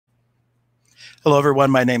Hello, everyone.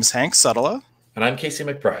 My name's Hank Suttala, And I'm Casey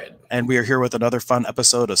McBride. and we are here with another fun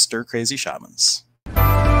episode of Stir Crazy Shamans.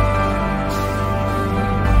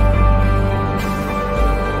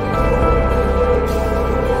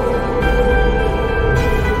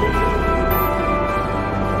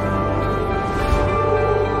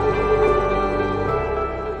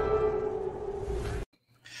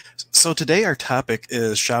 So today our topic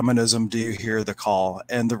is shamanism. Do you hear the call?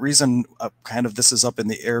 And the reason kind of this is up in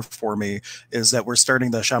the air for me is that we're starting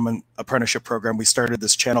the shaman apprenticeship program. We started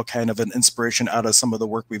this channel kind of an inspiration out of some of the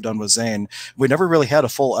work we've done with Zane. We never really had a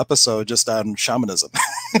full episode just on shamanism.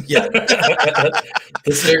 Yeah.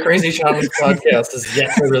 The Stir Crazy Shamans podcast is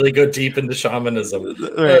yet to really go deep into shamanism.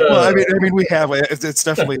 Right. Well, I mean, we have. It's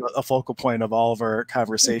definitely a focal point of all of our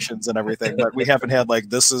conversations and everything, but we haven't had like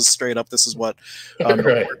this is straight up. This is what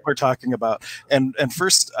Right. we're talking about. And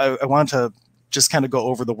first, I want to just kind of go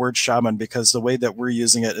over the word shaman because the way that we're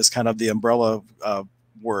using it is kind of the umbrella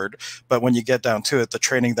word. But when you get down to it, the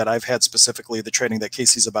training that I've had, specifically the training that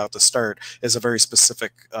Casey's about to start, is a very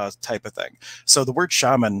specific type of thing. So the word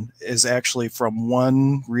shaman is actually from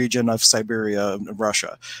one region of Siberia,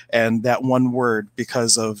 Russia. And that one word,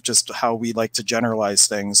 because of just how we like to generalize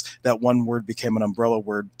things, that one word became an umbrella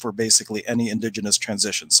word for basically any indigenous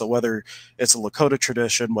transition. So whether it's a Lakota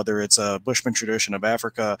tradition, whether it's a Bushman tradition of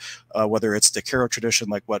Africa, whether it's the Karo tradition,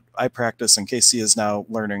 like what I practice and Casey is now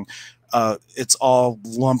learning, it's all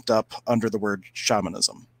lumped up under the word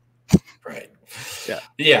shamanism. Right. Yeah.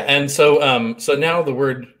 Yeah. And so so now the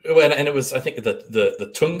word, and it was, I think,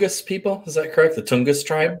 the Tungus people, is that correct? The Tungus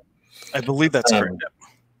tribe? I believe that's correct.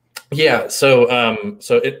 Yeah. So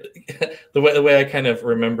so it the way I kind of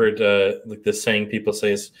remembered like this saying people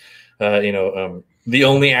say is the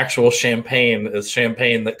only actual champagne is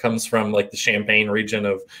champagne that comes from like the Champagne region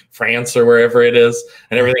of France or wherever it is,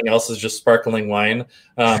 and everything else is just sparkling wine.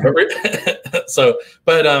 So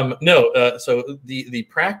the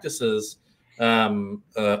practices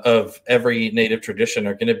of every native tradition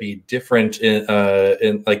are going to be different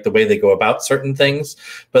in like the way they go about certain things,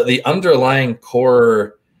 but the underlying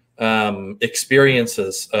core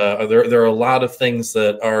experiences, there are a lot of things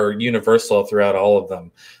that are universal throughout all of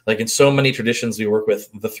them. Like in so many traditions, we work with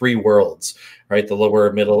the three worlds, right? The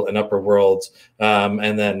lower, middle, and upper worlds,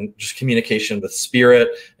 and then just communication with spirit,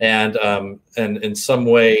 and in some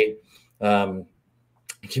way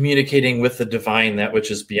communicating with the divine, that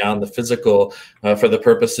which is beyond the physical, for the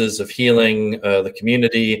purposes of healing the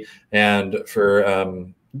community and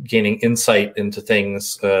for gaining insight into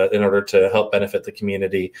things in order to help benefit the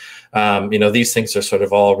community. These things are sort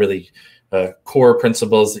of all really core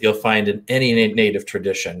principles that you'll find in any native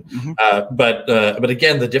tradition. Mm-hmm. But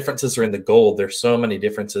again, the differences are in the gold. There's so many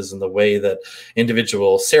differences in the way that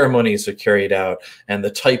individual ceremonies are carried out and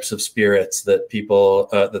the types of spirits that people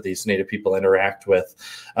that these native people interact with.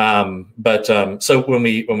 So when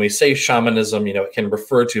we say shamanism, it can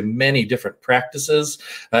refer to many different practices,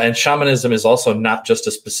 and shamanism is also not just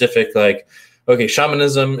a specific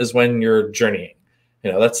shamanism is when you're journeying.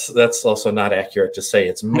 That's also not accurate to say.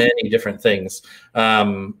 It's many different things.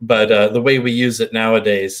 But the way we use it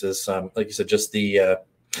nowadays is, like you said, just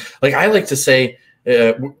I like to say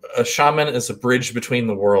a shaman is a bridge between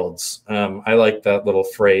the worlds. I like that little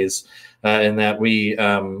phrase, in that we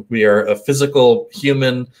are a physical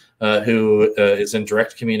human who is in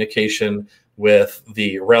direct communication with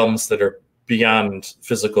the realms that are beyond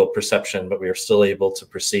physical perception, but we are still able to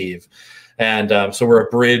perceive. And so we're a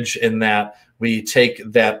bridge in that we take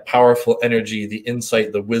that powerful energy, the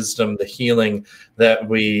insight, the wisdom, the healing that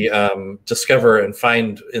we discover and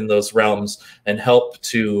find in those realms, and help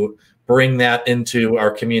to bring that into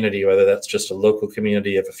our community, whether that's just a local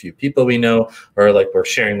community of a few people we know, or like we're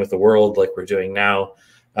sharing with the world like we're doing now.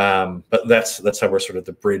 But that's how we're sort of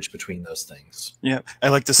the bridge between those things. Yeah, I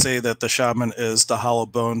like to say that the shaman is the hollow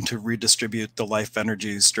bone to redistribute the life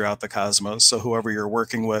energies throughout the cosmos. So whoever you're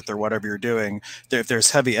working with or whatever you're doing, if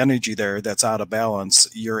there's heavy energy there that's out of balance,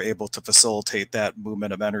 you're able to facilitate that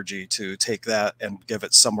movement of energy to take that and give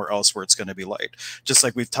it somewhere else where it's going to be light. Just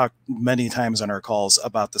like we've talked many times on our calls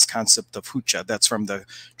about this concept of hucha. That's from the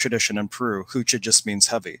tradition in Peru. Hucha just means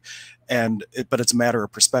heavy. But it's a matter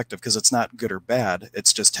of perspective, because it's not good or bad.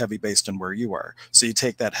 It's just heavy based on where you are. So you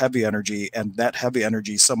take that heavy energy, and that heavy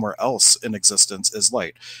energy somewhere else in existence is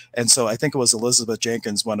light. And so I think it was Elizabeth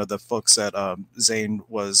Jenkins, one of the folks that Zane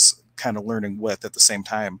was kind of learning with at the same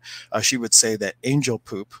time. She would say that angel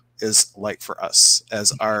poop is light for us,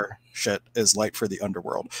 as our shit is light for the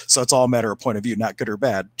underworld. So it's all a matter of point of view, not good or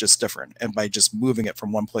bad, just different. And by just moving it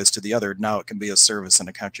from one place to the other, now it can be a service and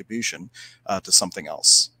a contribution to something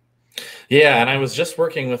else. Yeah, and I was just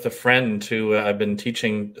working with a friend who I've been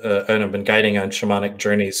teaching and I've been guiding on shamanic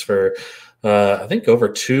journeys for I think over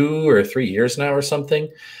 2 or 3 years now or something.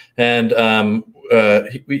 And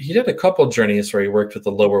he did a couple journeys where he worked with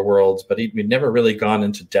the lower worlds, but he'd never really gone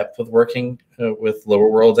into depth with working with lower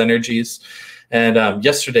world energies. And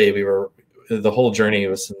yesterday the whole journey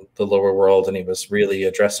was in the lower world, and he was really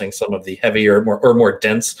addressing some of the heavier, more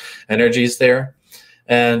dense energies there.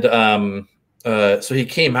 And so he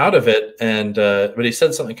came out of it, and but he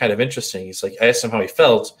said something kind of interesting. He's like, I asked him how he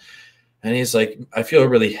felt, and he's like, I feel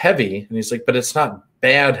really heavy. And he's like, but it's not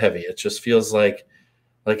bad heavy. It just feels like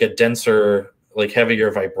a denser, like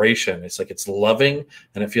heavier vibration. It's like it's loving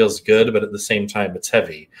and it feels good, but at the same time it's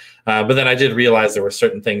heavy. But then I did realize there were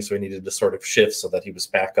certain things we needed to sort of shift so that he was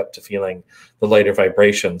back up to feeling the lighter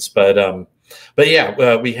vibrations. But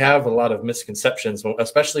yeah, we have a lot of misconceptions,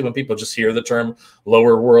 especially when people just hear the term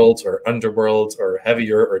lower worlds or underworlds or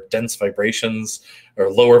heavier or dense vibrations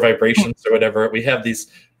or lower vibrations or whatever. We have these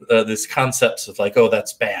concepts of like, oh,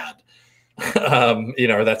 that's bad.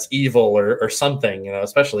 Or that's evil or something,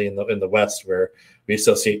 especially in the West, where we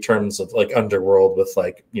associate terms of like underworld with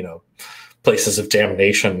like, places of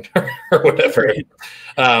damnation or whatever.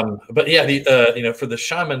 But yeah, for the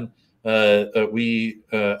shaman, I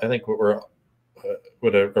think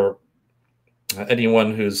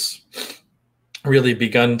anyone who's really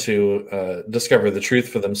begun to discover the truth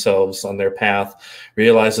for themselves on their path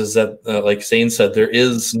realizes that, like Zane said, there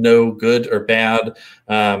is no good or bad.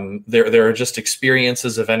 There are just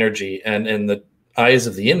experiences of energy, and in the eyes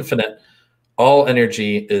of the infinite, all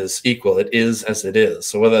energy is equal. It is as it is.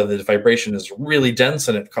 So whether the vibration is really dense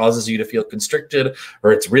and it causes you to feel constricted,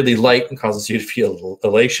 or it's really light and causes you to feel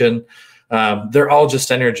elation, they're all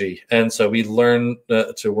just energy. And so we learn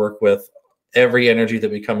to work with every energy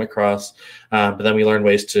that we come across, but then we learn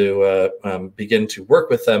ways to begin to work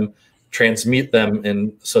with them, transmute them,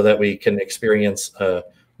 and so that we can experience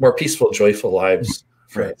more peaceful, joyful lives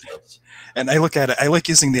for ourselves. And I look at it, I like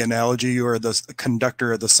using the analogy, you are the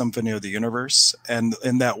conductor of the symphony of the universe. And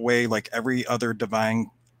in that way, like every other divine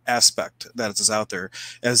aspect that is out there,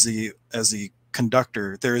 as the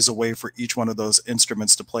conductor, there is a way for each one of those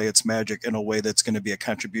instruments to play its magic in a way that's going to be a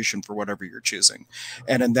contribution for whatever you're choosing.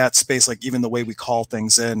 And in that space, like even the way we call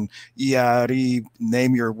things in, Iari,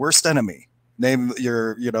 name your worst enemy, name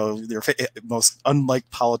your most unliked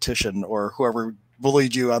politician or whoever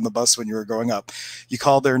bullied you on the bus when you were growing up. You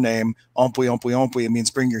call their name, ompui, ompui, ompui. It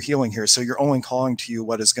means bring your healing here. So you're only calling to you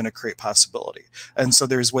what is going to create possibility. And so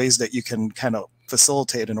there's ways that you can kind of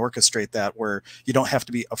facilitate and orchestrate that where you don't have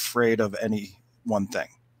to be afraid of any one thing.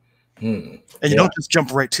 And you don't just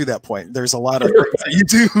jump right to that point. There's a lot of you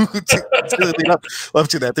do to lead up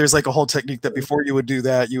to that. There's like a whole technique that before you would do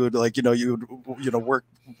that, you would like, you would work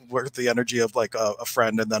the energy of like a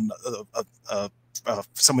friend, and then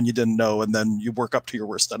someone you didn't know, and then you work up to your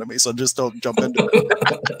worst enemy. So just don't jump into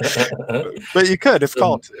it. But you could if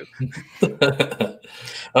called to.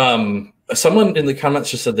 Someone in the comments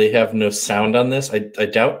just said they have no sound on this. I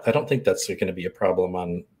don't think that's going to be a problem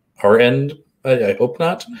on our end. I hope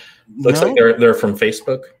not. Looks like they're from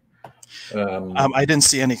Facebook. I didn't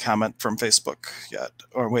see any comment from Facebook yet.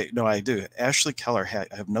 Or wait, no, I do. Ashley Keller, I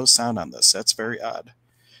have no sound on this. That's very odd.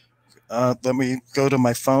 Let me go to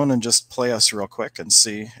my phone and just play us real quick and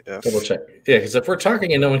see if... Double check. Yeah, because if we're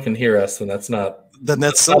talking and no one can hear us, then that's not... Then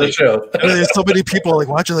that's not a show. There's so many people like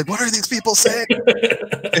watching, like, what are these people saying?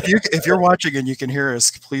 If you're watching and you can hear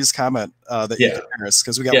us, please comment that you can hear us,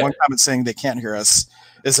 because we got one comment saying they can't hear us.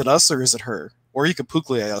 Is it us or is it her? Or you could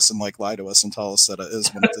pukli us and like lie to us and tell us that it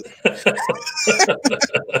is when it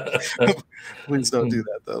is. Please don't do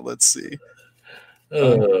that though. Let's see.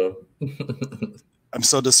 I'm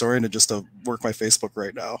so disoriented just to work my Facebook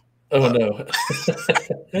right now. Oh no.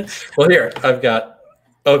 Well, here I've got.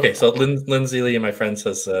 Okay, so Lindsay Lee, my friend,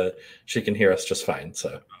 says she can hear us just fine.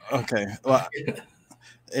 So okay, well,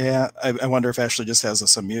 yeah, I wonder if Ashley just has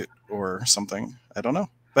us on mute or something. I don't know.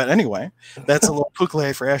 But anyway, that's a little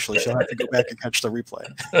pukle for Ashley. She'll have to go back and catch the replay.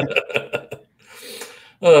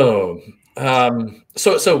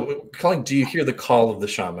 So Colleen, do you hear the call of the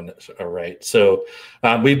shaman? All right. So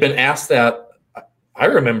we've been asked that. I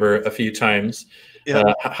remember a few times.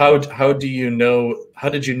 Yeah. How did you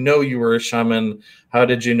know you were a shaman? How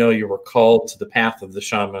did you know you were called to the path of the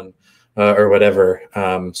shaman, or whatever?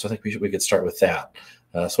 So I think we could start with that.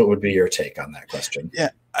 So what would be your take on that question?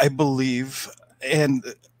 Yeah, I believe. And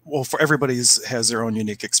well, for everybody's has their own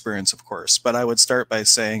unique experience, of course, but I would start by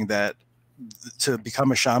saying that to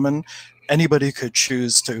become a shaman, anybody could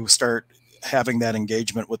choose to start having that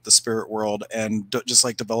engagement with the spirit world, and just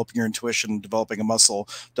like developing your intuition, developing a muscle,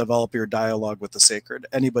 develop your dialogue with the sacred.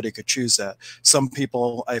 Anybody could choose that. Some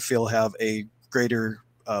people, I feel, have a greater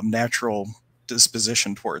natural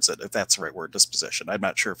disposition towards it, if that's the right word, disposition. I'm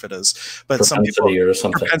not sure if it is, but propensity some people, or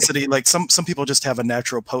something. Propensity, like some people just have a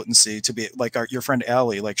natural potency to be like your friend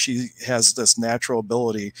Allie, like she has this natural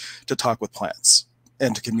ability to talk with plants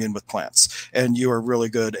and to commune with plants, and you are really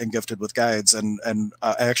good and gifted with guides, and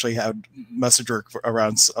I actually had message work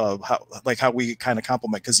around how we kind of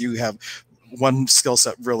complement, because you have one skill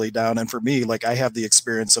set really down, and for me, like I have the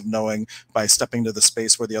experience of knowing by stepping to the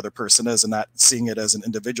space where the other person is and not seeing it as an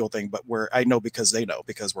individual thing, but where I know because they know,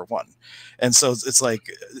 because we're one. And so it's like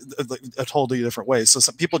a totally different way. So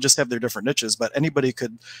some people just have their different niches, but anybody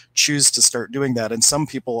could choose to start doing that. And some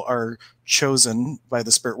people are chosen by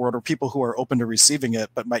the spirit world, or people who are open to receiving it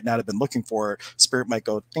but might not have been looking for it. Spirit might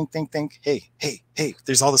go think, hey,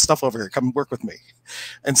 there's all this stuff over here, come work with me.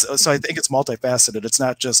 And so I think it's multifaceted. It's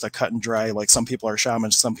not just a cut and dry, like some people are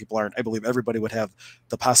shamans, some people aren't. I believe everybody would have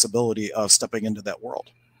the possibility of stepping into that world.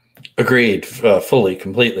 Agreed, fully,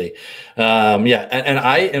 completely. Yeah, and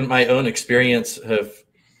I, in my own experience, have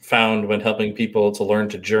found when helping people to learn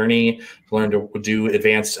to journey, to learn to do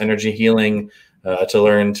advanced energy healing, to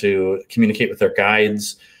learn to communicate with their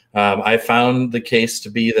guides, I found the case to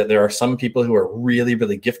be that there are some people who are really,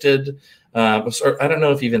 really gifted. I don't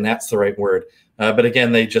know if even that's the right word, but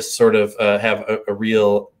again, they just sort of have a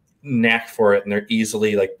real knack for it, and they're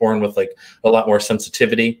easily like born with like a lot more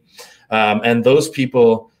sensitivity. And those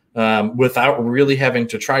people, without really having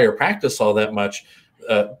to try or practice all that much,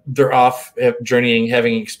 they're off journeying,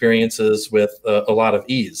 having experiences with a lot of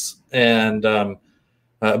ease. And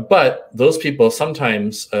but those people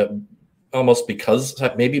sometimes, almost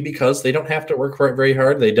maybe because they don't have to work for it very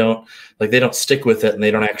hard, they don't stick with it, and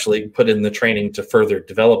they don't actually put in the training to further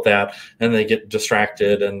develop that, and they get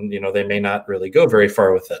distracted, and they may not really go very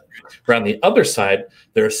far with it. But on the other side,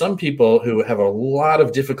 there are some people who have a lot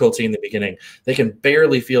of difficulty in the beginning. They can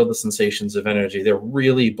barely feel the sensations of energy. They're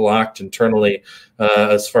really blocked internally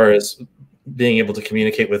as far as being able to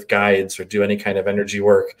communicate with guides or do any kind of energy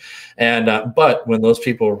work. And but when those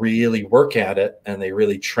people really work at it, and they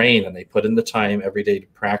really train, and they put in the time every day to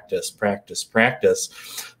practice,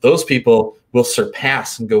 those people will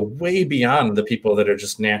surpass and go way beyond the people that are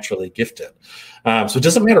just naturally gifted. So it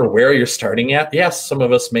doesn't matter where you're starting at. Yes, some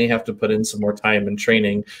of us may have to put in some more time and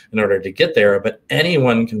training in order to get there, but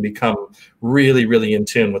anyone can become really, really in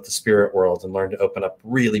tune with the spirit world and learn to open up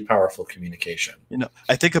really powerful communication.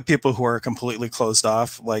 I think of people who are completely closed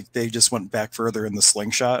off, like they just went back further in the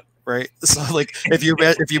slingshot, right? So like if you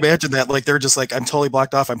imagine that, like they're just like, I'm totally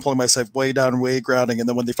blocked off, I'm pulling myself way down, way grounding, and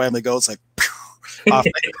then when they finally go, it's like off.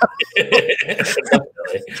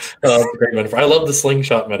 Oh, great metaphor. I love the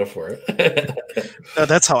slingshot metaphor.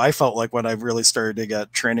 That's how I felt like when I really started to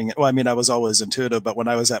get training. Well, I mean, I was always intuitive, but when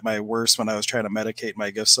I was at my worst, when I was trying to medicate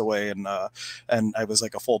my gifts away, and I was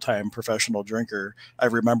like a full-time professional drinker, I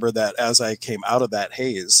remember that as I came out of that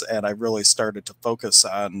haze and I really started to focus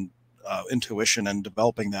on intuition and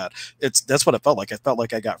developing that's what it felt like. I felt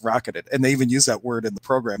like I got rocketed, and they even use that word in the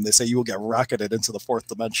program. They say you will get rocketed into the fourth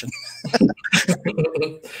dimension.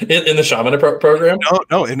 in the shaman program?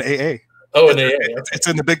 No, in AA. Oh, in AA. It's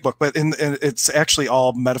in the big book, but it's actually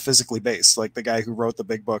all metaphysically based. Like the guy who wrote the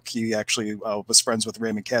big book, he actually was friends with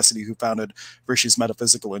Raymond Cassidy, who founded Rishi's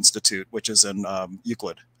Metaphysical Institute, which is in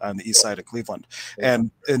Euclid on the east side of Cleveland. And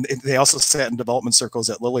they also sat in development circles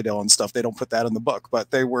at Lilydale and stuff. They don't put that in the book, but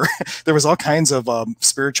there was all kinds of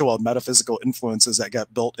spiritual and metaphysical influences that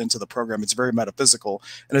got built into the program. It's very metaphysical,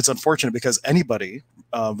 and it's unfortunate because anybody,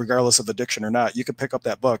 regardless of addiction or not, you could pick up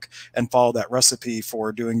that book and follow that recipe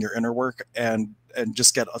for doing your inner work and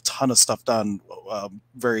just get a ton of stuff done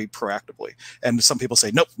very proactively. And some people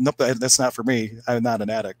say, nope, that's not for me. I'm not an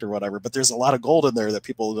addict or whatever. But there's a lot of gold in there that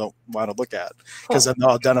people don't want to look at, because then they'll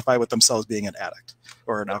identify with themselves being an addict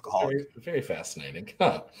or an alcoholic. Very, very fascinating.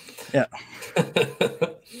 Huh. Yeah.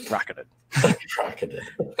 Rocketed. Rocketed.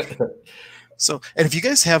 So, and if you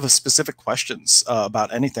guys have specific questions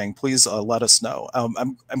about anything, please let us know.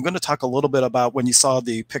 I'm going to talk a little bit about when you saw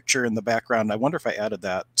the picture in the background. I wonder if I added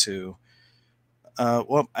that to,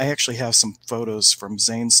 well, I actually have some photos from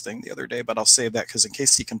Zane's thing the other day, but I'll save that because in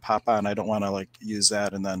case he can pop on, I don't want to like use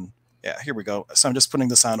that. And then, yeah, here we go. So I'm just putting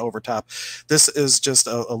this on over top. This is just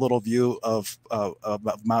a little view of a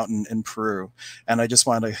mountain in Peru. And I just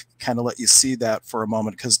want to kind of let you see that for a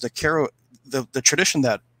moment, because the tradition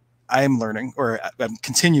that I'm learning, or I'm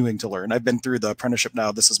continuing to learn. I've been through the apprenticeship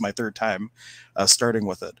now. This is my third time starting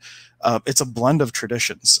with it. It's a blend of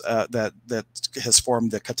traditions that has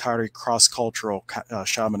formed the Qatari cross-cultural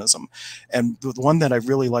shamanism. And the one that I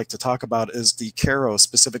really like to talk about is the Q'ero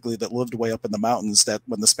specifically, that lived way up in the mountains, that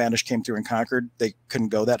when the Spanish came through and conquered, they couldn't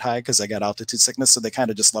go that high because they got altitude sickness. So they kind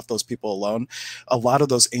of just left those people alone. A lot of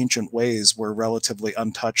those ancient ways were relatively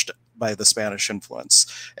untouched by the Spanish influence.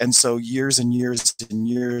 And so years and years and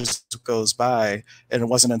years goes by, and it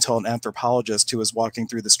wasn't until an anthropologist who was walking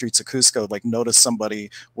through the streets of Cusco like noticed somebody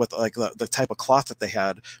with like the type of cloth that they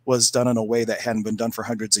had was done in a way that hadn't been done for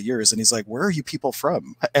hundreds of years. And he's like, where are you people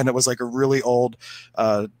from? And it was like a really old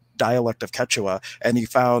dialect of Quechua, and he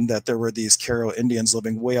found that there were these Q'ero Indians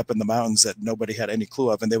living way up in the mountains that nobody had any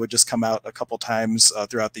clue of, and they would just come out a couple times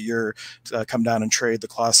throughout the year to come down and trade the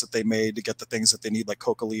cloths that they made to get the things that they need, like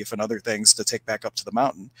coca leaf and other things, to take back up to the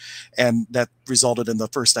mountain. And that resulted in the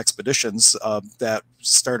first expeditions that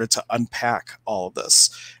started to unpack all of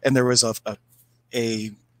this. And there was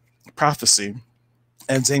a prophecy,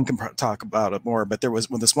 and Zane can talk about it more, but there was,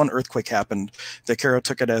 when this one earthquake happened, the Q'ero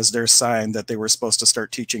took it as their sign that they were supposed to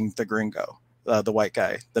start teaching the gringo, the white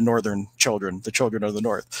guy, the northern children, the children of the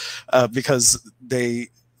north, because their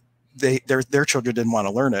children didn't want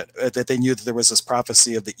to learn it, that they knew that there was this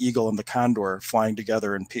prophecy of the eagle and the condor flying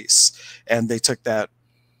together in peace. And they took that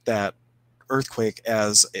earthquake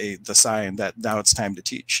as the sign that now it's time to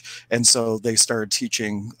teach. And so they started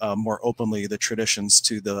teaching more openly the traditions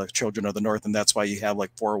to the children of the north. And that's why you have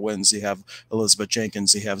like Four Winds, you have Elizabeth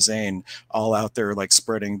Jenkins, you have Zane, all out there like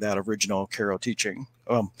spreading that original Q'ero teaching.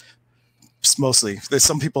 Mostly,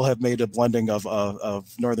 some people have made a blending of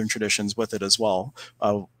northern traditions with it as well,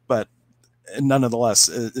 but nonetheless,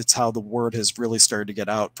 it's how the word has really started to get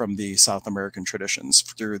out from the South American traditions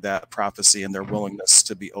through that prophecy and their willingness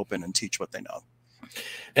to be open and teach what they know.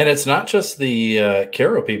 And it's not just the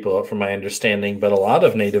Q'ero people, from my understanding, but a lot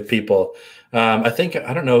of Native people. I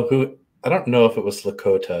don't know if it was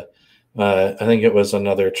Lakota. I think it was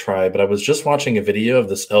another tribe, but I was just watching a video of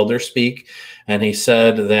this elder speak, and he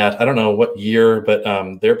said that, I don't know what year, but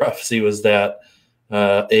their prophecy was that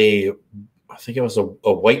I think it was a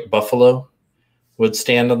white buffalo would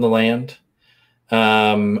stand on the land,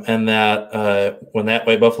 and that when that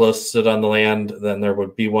white buffalo stood on the land, then there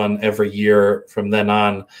would be one every year from then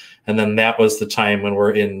on, and then that was the time when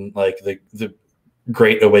we're in like the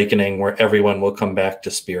Great Awakening, where everyone will come back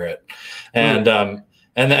to spirit. And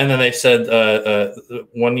then they said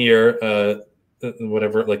 1 year,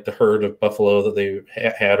 whatever, like the herd of buffalo that they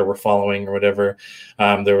had or were following or whatever,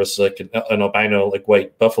 there was like an albino like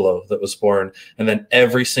white buffalo that was born, and then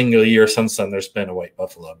every single year since then there's been a white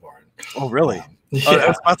buffalo born. Oh really? Yeah. I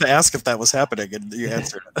was about to ask if that was happening, and you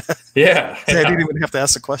answered it. Yeah. I didn't even have to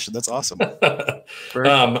ask the question. That's awesome. But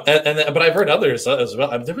I've heard others as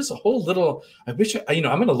well. There was a whole little, I wish I'm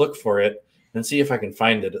going to look for it and see if I can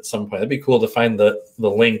find it at some point. That'd be cool to find the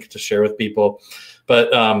link to share with people. But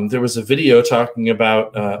there was a video talking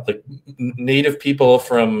about like Native people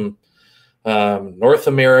from North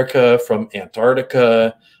America, from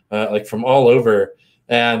Antarctica, like from all over,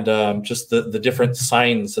 and just the different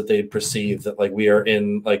signs that they'd perceive that like we are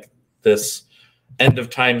in like this end of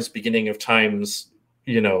times, beginning of times,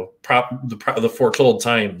 the foretold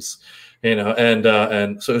times, and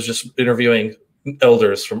so it was just interviewing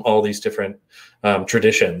elders from all these different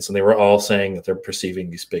traditions, and they were all saying that they're perceiving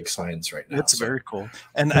these big signs right now. That's very cool.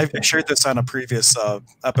 And I've shared this on a previous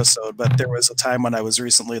episode, but there was a time when I was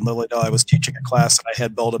recently in Lilydale, I was teaching a class, and I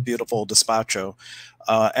had built a beautiful despacho.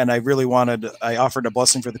 And I offered a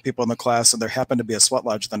blessing for the people in the class, and there happened to be a sweat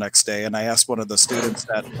lodge the next day. And I asked one of the students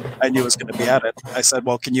that I knew was going to be at it, I said,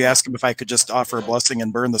 well, can you ask him if I could just offer a blessing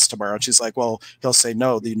and burn this tomorrow? And she's like, well, he'll say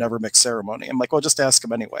no, you never mix ceremony. I'm like, well, just ask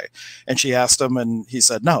him anyway. And she asked him, and he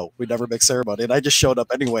said, no, we never mix ceremony. And I just showed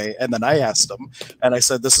up anyway. And then I asked him, and I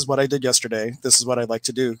said, this is what I did yesterday. This is what I'd like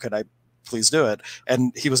to do. Could I please do it?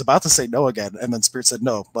 And he was about to say no again. And then Spirit said,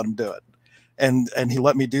 no, let him do it. And he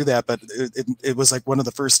let me do that, but it was like one of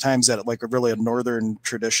the first times that like really a northern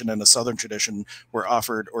tradition and a southern tradition were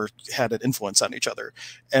offered or had an influence on each other.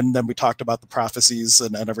 And then we talked about the prophecies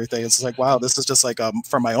and everything. It's like, wow, this is just like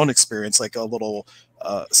from my own experience, like a little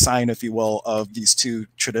sign, if you will, of these two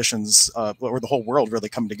traditions, or the whole world really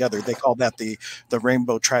come together. They call that the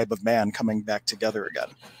rainbow tribe of man coming back together again.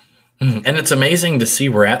 And it's amazing to see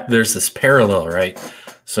there's this parallel, right?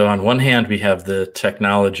 So on one hand, we have the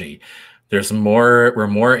technology. We're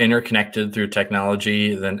more interconnected through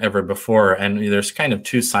technology than ever before. And there's kind of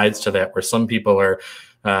two sides to that, where some people are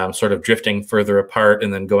sort of drifting further apart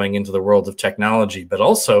and then going into the world of technology. But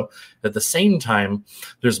also at the same time,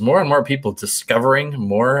 there's more and more people discovering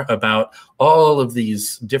more about all of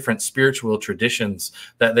these different spiritual traditions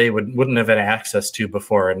that they wouldn't have had access to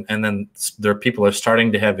before. And then people are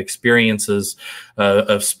starting to have experiences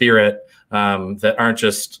of spirit that aren't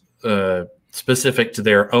just specific to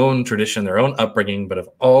their own tradition, their own upbringing, but of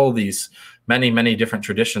all these many different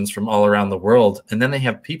traditions from all around the world. And then they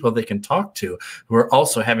have people they can talk to who are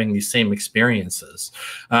also having these same experiences.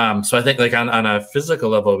 So I think like on a physical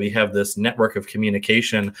level, we have this network of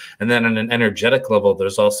communication. And then on an energetic level,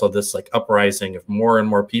 there's also this like uprising of more and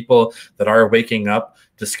more people that are waking up,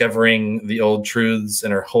 discovering the old truths,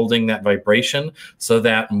 and are holding that vibration so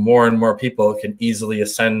that more and more people can easily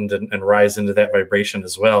ascend and rise into that vibration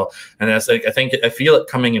as well. And that's like, I feel it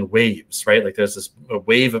coming in waves, right? Like there's a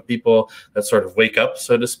wave of people that sort of wake up,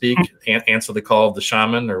 so to speak, and answer the call of the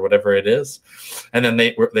shaman or whatever it is. And then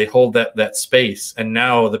they hold that space. And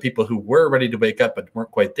now the people who were ready to wake up but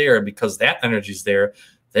weren't quite there, because that energy's there,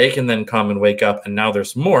 they can then come and wake up, and now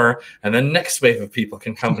there's more, and the next wave of people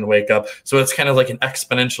can come and wake up. So it's kind of like an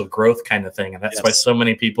exponential growth kind of thing, and that's why so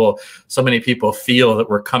many people feel that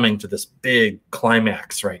we're coming to this big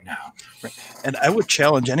climax right now. Right. And I would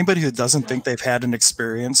challenge anybody who doesn't think they've had an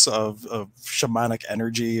experience of shamanic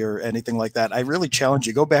energy or anything like that. I really challenge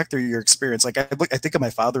you, go back through your experience. Like I think of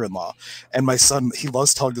my father-in-law, and my son, he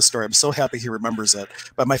loves telling the story. I'm so happy he remembers it.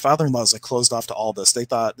 But my father-in-law is like closed off to all this. They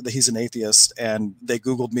thought that he's an atheist, and they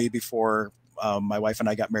Googled me before my wife and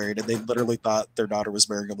I got married, and they literally thought their daughter was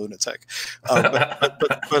marrying a lunatic.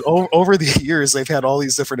 But over the years, they've had all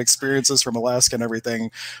these different experiences from Alaska and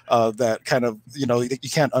everything that kind of, you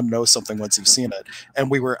can't unknow something once you've seen it.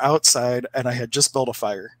 And we were outside, and I had just built a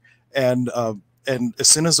fire. And as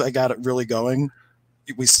soon as I got it really going,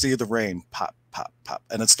 we see the rain pop, pop, pop.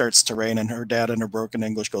 And it starts to rain, and her dad in her broken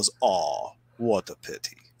English goes, "Aw, what a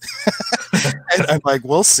pity." And I'm like,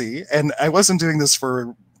 we'll see. And I wasn't doing this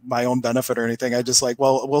for my own benefit or anything. I just like,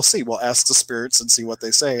 well, we'll see. We'll ask the spirits and see what they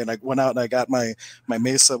say. And I went out and I got my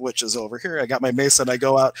mesa, which is over here. I got my mesa, and I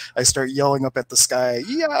go out. I start yelling up at the sky,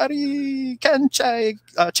 "Yari Kenchai,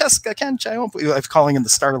 Cheska Kenchai." I'm calling in the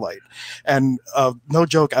starlight. And no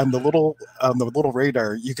joke, on the little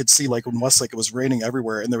radar, you could see like when Westlake, it was raining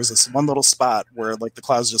everywhere, and there was this one little spot where like the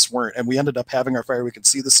clouds just weren't. And we ended up having our fire. We could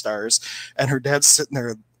see the stars, and her dad's sitting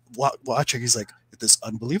there watching. He's like, "This is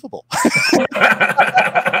unbelievable."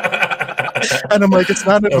 And I'm like, "It's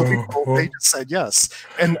not unbelievable. They just said yes."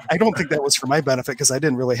 And I don't think that was for my benefit, because I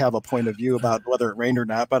didn't really have a point of view about whether it rained or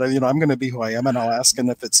not. But I'm going to be who I am, and I'll ask, and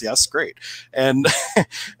if it's yes, great. And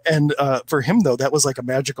for him though, that was like a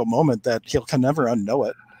magical moment that he can never unknow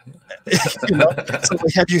it. So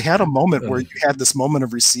like, have you had a moment where you had this moment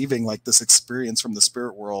of receiving like this experience from the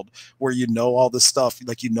spirit world, where all this stuff,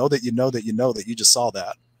 like that you just saw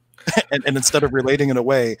that? And instead of relating it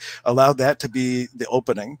away, allow that to be the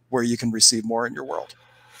opening where you can receive more in your world.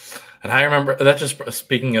 And I remember that, just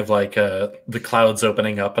speaking of like the clouds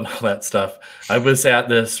opening up and all that stuff, I was at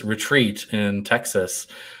this retreat in Texas,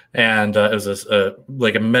 and it was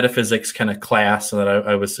like a metaphysics kind of class that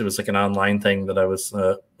it was like an online thing that I was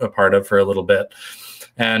a part of for a little bit.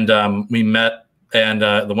 And we met, and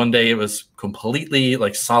the one day it was completely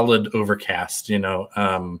like solid overcast,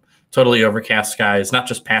 totally overcast skies, not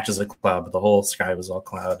just patches of cloud, but the whole sky was all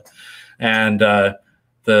cloud. And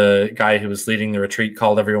the guy who was leading the retreat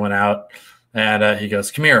called everyone out, and he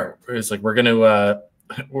goes, "Come here." He's like, "We're gonna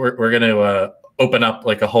open up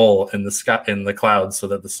like a hole in the sky, in the clouds, so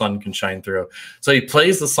that the sun can shine through." So he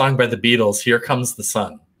plays the song by the Beatles, "Here Comes the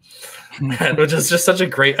Sun," which is just such a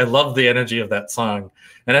great. I love the energy of that song.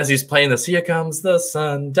 And as he's playing this, "Here comes the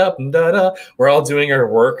sun," da da da, we're all doing our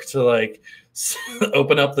work to like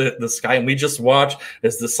open up the sky, and we just watch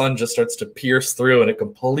as the sun just starts to pierce through, and it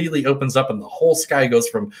completely opens up, and the whole sky goes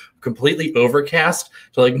from completely overcast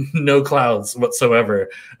to like no clouds whatsoever.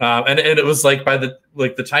 And it was like by the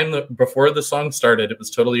time before the song started, it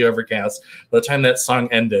was totally overcast. By the time that song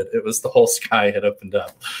ended, it was the whole sky had opened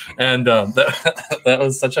up. And that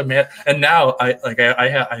was such a man. And now I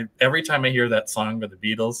every time I hear that song by the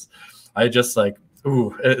Beatles, I just like,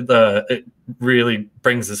 ooh, it really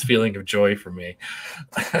brings this feeling of joy for me.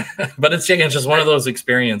 But it's just one of those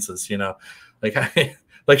experiences, like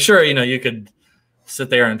sure, you could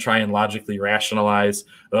sit there and try and logically rationalize,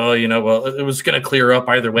 well, it was going to clear up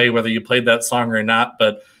either way, whether you played that song or not.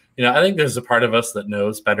 But I think there's a part of us that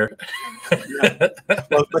knows better.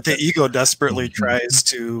 Well, but the ego desperately tries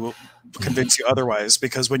to convince you otherwise,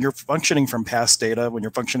 because when you're functioning from past data, when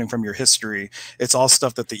you're functioning from your history, it's all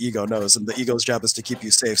stuff that the ego knows, and the ego's job is to keep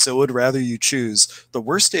you safe. So it would rather you choose the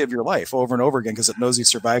worst day of your life over and over again because it knows you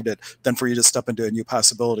survived it, than for you to step into a new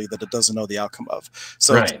possibility that it doesn't know the outcome of.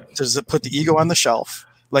 So right. to put the ego on the shelf,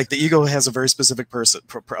 like the ego has a very specific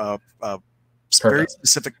very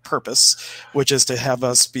specific purpose, which is to have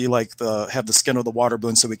us be like have the skin of the water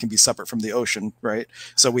balloon so we can be separate from the ocean, right?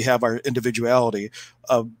 So we have our individuality,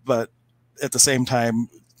 but at the same time,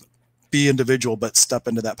 be individual, but step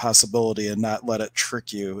into that possibility and not let it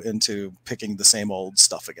trick you into picking the same old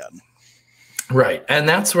stuff again. Right. And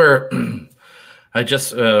that's where I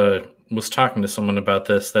just was talking to someone about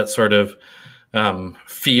this, that sort of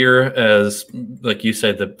fear, as like you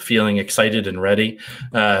said, the feeling excited and ready.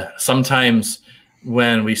 Sometimes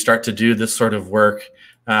when we start to do this sort of work,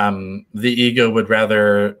 the ego would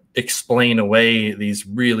rather explain away these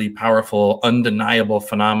really powerful, undeniable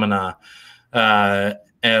phenomena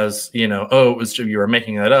as, you know, oh, it was you were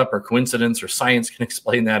making that up, or coincidence, or science can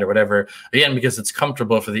explain that, or whatever. Again, because it's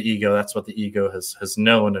comfortable for the ego. That's what the ego has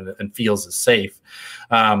known and feels is safe.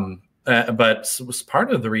 But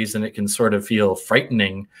part of the reason it can sort of feel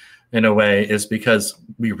frightening in a way is because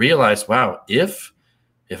we realize, wow, if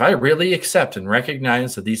I really accept and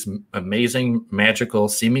recognize that these amazing, magical,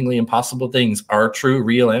 seemingly impossible things are true,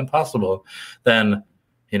 real, and possible, then,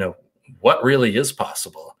 you know, what really is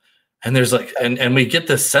possible? And there's like, and we get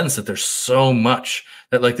this sense that there's so much,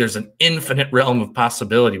 that like there's an infinite realm of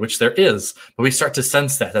possibility, which there is, but we start to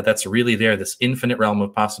sense that's really there. This infinite realm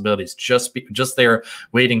of possibilities just there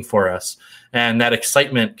waiting for us. And that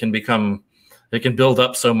excitement can build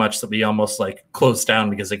up so much that we almost like close down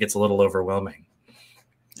because it gets a little overwhelming.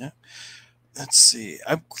 Yeah. Let's see.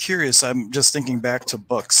 I'm curious. I'm just thinking back to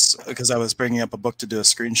books because I was bringing up a book to do a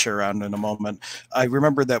screen share on in a moment. I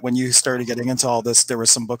remember that when you started getting into all this, there were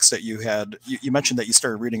some books that you had. You mentioned that you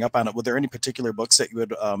started reading up on it. Were there any particular books that you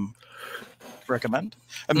would recommend?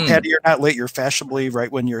 I mean, Patty, you're not late. You're fashionably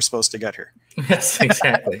right when you're supposed to get here. Yes,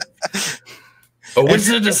 exactly. A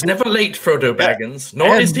wizard is never late, Frodo Baggins,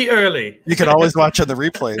 nor is he early. You can always watch on the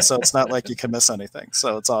replay, so it's not like you can miss anything.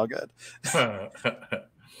 So it's all good.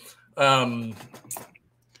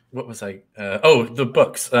 What was I? The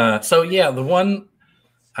books. So yeah, the one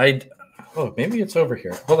maybe it's over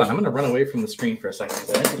here. Hold on, I'm going to run away from the screen for a second.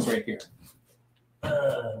 I think it's right here. Where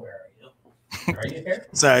are you? Are you here?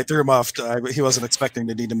 Sorry, I threw him off. He wasn't expecting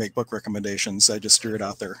to need to make book recommendations. I just threw it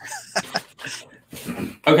out there.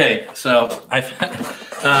 Okay, so I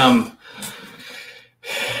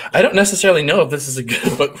don't necessarily know if this is a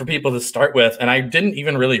good book for people to start with, and I didn't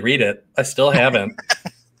even really read it. I still haven't.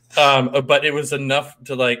 But it was enough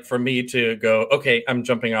to for me to go, okay, I'm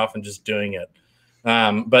jumping off and just doing it.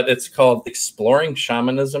 But it's called Exploring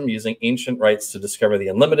Shamanism Using Ancient Rites to Discover the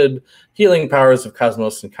Unlimited Healing Powers of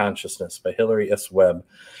Cosmos and Consciousness by Hilary S. Webb.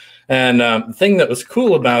 And the thing that was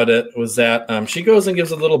cool about it was that she goes and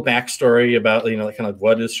gives a little backstory about, kind of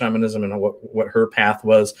what is shamanism and what her path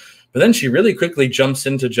was. But then she really quickly jumps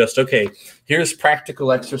into just, okay, here's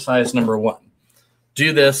practical exercise number 1.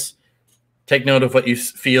 Do this. Take note of what you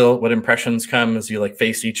feel, what impressions come as you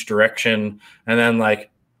face each direction, and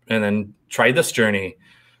then try this journey.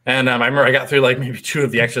 And I remember I got through maybe 2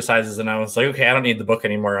 of the exercises, and I was like, okay, I don't need the book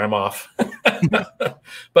anymore. I'm off.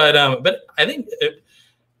 But I think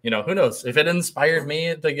who knows, if it inspired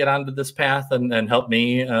me to get onto this path and help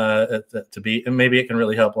me to be, and maybe it can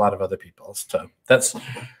really help a lot of other people. So that's,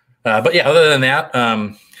 but yeah, other than that,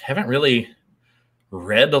 haven't really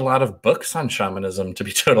read a lot of books on shamanism, to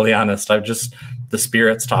be totally honest. The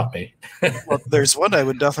spirits taught me. Well, there's one I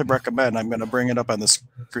would definitely recommend. I'm going to bring it up on the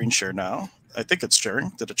screen share now. I think it's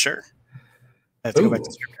sharing. Did it share? I have to go back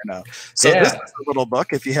to screen share now. So This is a little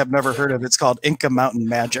book, if you have never heard of it, it's called Inca Mountain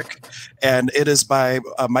Magic. And it is by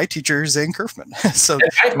my teacher, Zane Kerfman. So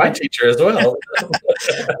my teacher as well.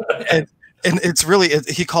 And it's really,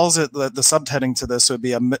 he calls it, the subheading to this would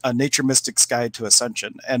be a nature mystic's guide to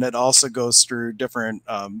ascension. And it also goes through different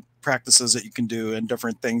practices that you can do and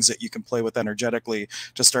different things that you can play with energetically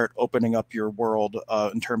to start opening up your world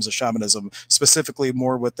in terms of shamanism, specifically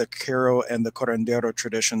more with the Quero and the Curandero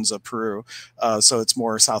traditions of Peru. So it's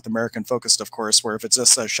more South American focused, of course, where if it's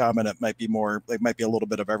just a shaman, it might be a little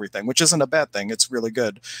bit of everything, which isn't a bad thing. It's really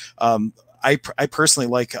good. I personally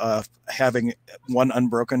like having one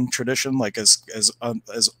unbroken tradition,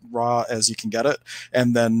 as raw as you can get it,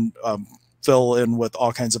 and then fill in with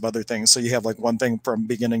all kinds of other things. So you have like one thing from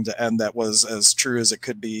beginning to end that was as true as it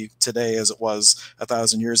could be today as it was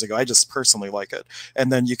 1,000 years ago. I just personally like it.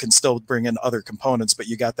 And then you can still bring in other components, but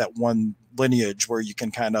you got that one lineage where you can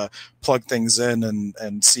kind of plug things in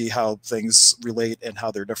and see how things relate and how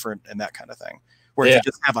they're different and that kind of thing. Where if you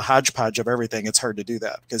just have a hodgepodge of everything, it's hard to do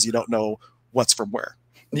that because you don't know what's from where.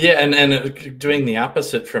 Yeah, and doing the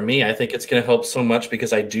opposite for me, I think it's going to help so much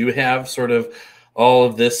because I do have sort of all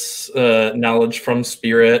of this knowledge from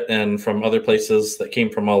spirit and from other places that came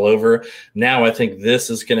from all over. Now I think this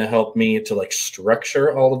is going to help me to like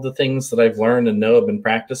structure all of the things that I've learned and know I've been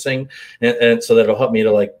practicing, and so that it'll help me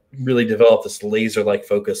to like really develop this laser-like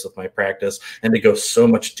focus of my practice and to go so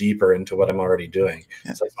much deeper into what I'm already doing.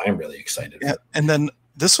 Yeah. So I'm really excited. Yeah, and then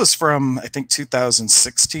this was from, I think,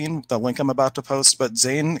 2016, the link I'm about to post, but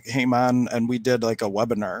Zane came on and we did like a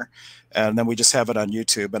webinar, and then we just have it on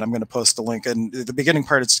YouTube, and I'm going to post a link. And the beginning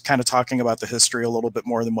part, it's kind of talking about the history a little bit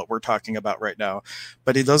more than what we're talking about right now.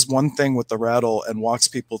 But he does one thing with the rattle and walks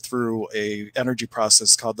people through a energy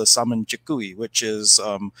process called the Saman Chikui, which is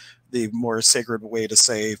the more sacred way to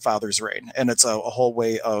say Father's Reign. And it's a whole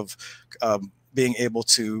way of being able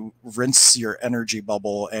to rinse your energy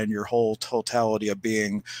bubble and your whole totality of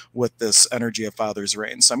being with this energy of Father's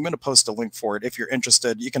Reign. So I'm going to post a link for it. If you're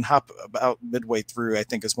interested, you can hop about midway through, I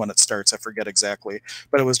think is when it starts. I forget exactly.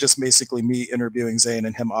 But it was just basically me interviewing Zane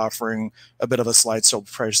and him offering a bit of a slideshow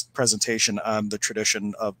presentation on the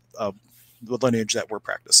tradition of the lineage that we're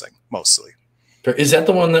practicing mostly. Is that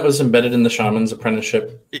the one that was embedded in the Shaman's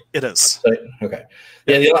Apprenticeship? It is. Okay.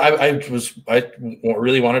 Yeah, I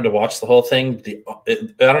really wanted to watch the whole thing. I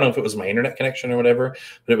don't know if it was my internet connection or whatever,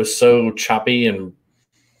 but it was so choppy and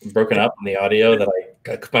broken up in the audio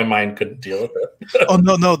that my mind couldn't deal with it. Oh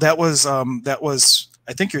no, that was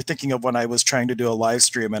I think you're thinking of when I was trying to do a live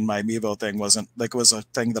stream and my Mevo thing wasn't like it was a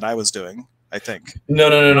thing that I was doing. I think. No.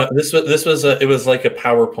 This was it was like a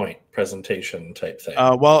PowerPoint presentation type thing.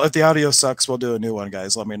 Well, if the audio sucks, we'll do a new one,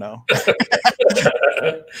 guys. Let me know.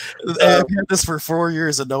 I've had this for 4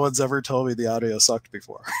 years and no one's ever told me the audio sucked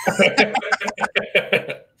before.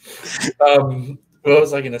 What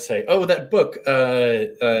was I going to say? Oh, that book.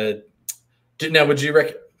 Now, would you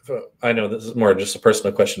recommend? I know this is more just a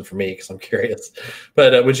personal question for me because I'm curious,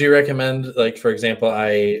 but would you recommend, like, for example,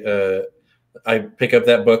 I pick up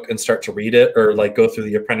that book and start to read it, or like go through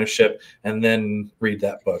the apprenticeship and then read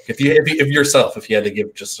that book? If you had to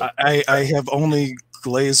give just I have only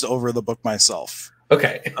glazed over the book myself.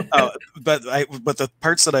 Okay. But the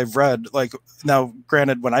parts that I've read, like now,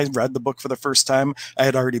 granted, when I read the book for the first time, I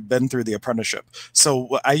had already been through the apprenticeship.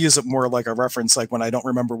 So I use it more like a reference, like when I don't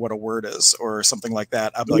remember what a word is or something like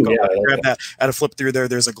that. I'm like, grab that. I had to flip through there.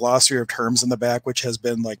 There's a glossary of terms in the back, which has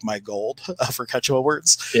been like my gold for Quechua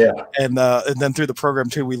words. Yeah. And then through the program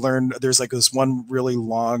too, we learned there's like this one really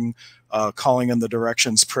long calling in the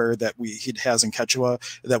directions prayer that he has in Quechua,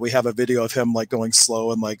 that we have a video of him like going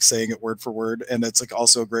slow and like saying it word for word. And it's like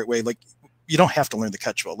also a great way, like you don't have to learn the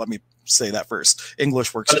Quechua. Let me say that first.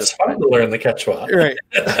 English works. But it's fun to learn the Quechua. Right.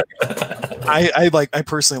 I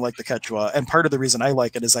personally like the Quechua. And part of the reason I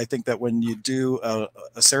like it is I think that when you do a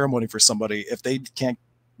ceremony for somebody, if they can't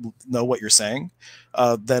know what you're saying,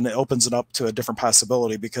 then it opens it up to a different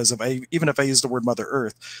possibility. Because even if I use the word Mother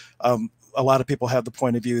Earth, a lot of people have the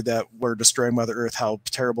point of view that we're destroying Mother Earth. How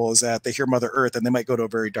terrible is that? They hear Mother Earth and they might go to a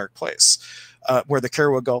very dark place, where the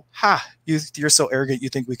Kara will go, ha, you're so arrogant, you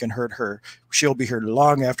think we can hurt her. She'll be here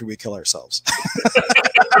long after we kill ourselves.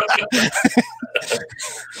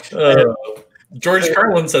 George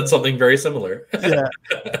Carlin said something very similar. Yeah.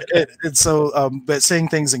 And so, but saying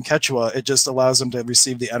things in Quechua, it just allows them to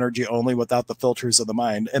receive the energy only without the filters of the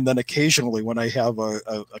mind. And then occasionally when I have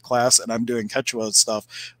a class and I'm doing Quechua stuff,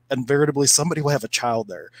 invariably somebody will have a child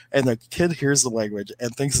there and the kid hears the language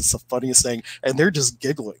and thinks it's the funniest thing and they're just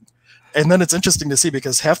giggling. And then it's interesting to see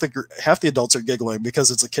because half the adults are giggling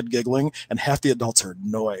because it's a kid giggling and half the adults are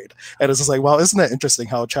annoyed. And it's just like, well, isn't that interesting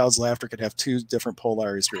how a child's laughter can have two different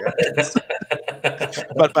polarized reactions?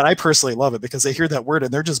 but I personally love it because they hear that word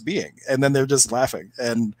and they're just being, and then they're just laughing.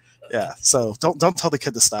 And yeah, so don't tell the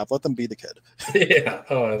kid to stop. Let them be the kid. Yeah.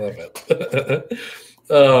 Oh, I love it.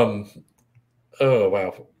 Oh,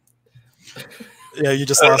 wow. Yeah, you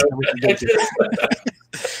just lost everything.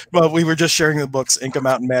 Well, we were just sharing the books, Inca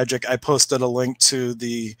Mountain Magic. I posted a link to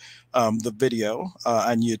the video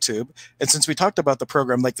on YouTube. And since we talked about the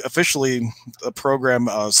program, like officially the program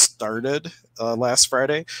started last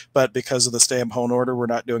Friday, but because of the stay-at-home order, we're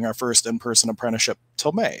not doing our first in-person apprenticeship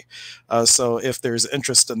till May. So if there's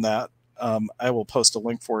interest in that, I will post a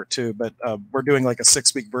link for it too. But we're doing like a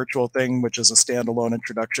 6-week virtual thing, which is a standalone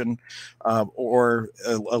introduction or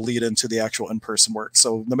a lead into the actual in-person work.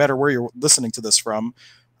 So no matter where you're listening to this from,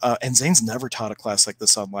 and Zane's never taught a class like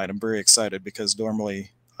this online. I'm very excited because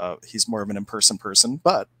normally he's more of an in-person person,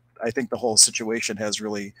 but I think the whole situation has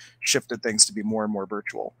really shifted things to be more and more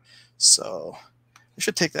virtual. So I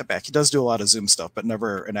should take that back. He does do a lot of Zoom stuff, but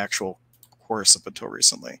never an actual course up until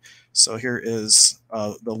recently. So here is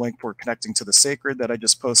the link for connecting to the sacred that I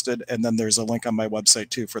just posted. And then there's a link on my website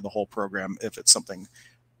too for the whole program if it's something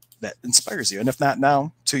that inspires you. And if not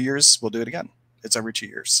now, 2 years, we'll do it again. It's every 2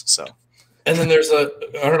 years. So. And then there's I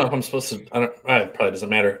don't know if I'm supposed to, it probably doesn't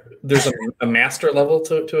matter. There's a master level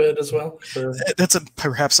to it as well. That's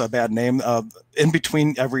perhaps a bad name. In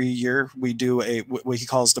between every year, we do what he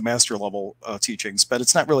calls the master level teachings, but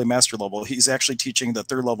it's not really master level. He's actually teaching the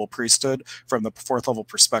 3rd level priesthood from the 4th level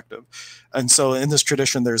perspective. And so in this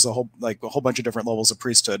tradition, there's a whole bunch of different levels of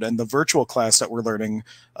priesthood. And the virtual class that we're learning,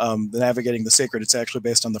 the Navigating the Sacred, it's actually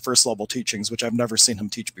based on the 1st level teachings, which I've never seen him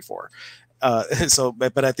teach before. But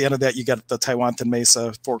at the end of that, you get the Tehuanthin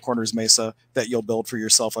Mesa, 4 Corners Mesa that you'll build for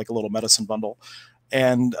yourself, like a little medicine bundle.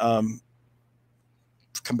 And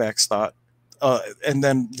come back thought. And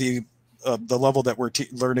then the level that we're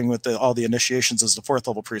learning with all the initiations is the 4th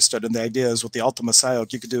level priesthood. And the idea is with the Ultima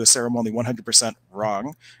Sayok, you could do a ceremony 100%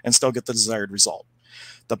 wrong and still get the desired result.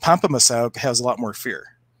 The Pampa Masayok has a lot more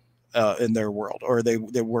fear in their world, or they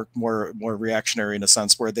work more reactionary in a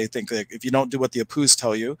sense where they think that if you don't do what the Apus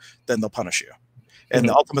tell you, then they'll punish you. And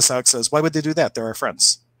the Ultima Sayok says, why would they do that? They're our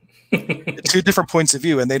friends. 2 different points of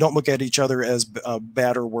view, and they don't look at each other as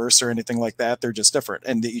bad or worse or anything like that. They're just different,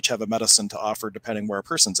 and they each have a medicine to offer depending where a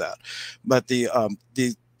person's at. But the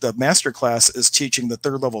master class is teaching the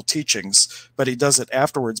 3rd level teachings, but he does it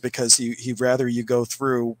afterwards because he'd rather you go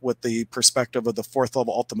through with the perspective of the 4th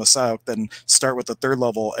level Ultima Sayok than start with the 3rd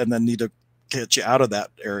level and then need to get you out of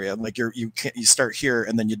that area. Like you start here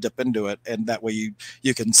and then you dip into it, and that way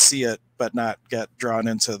you can see it but not get drawn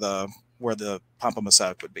into where the Pampa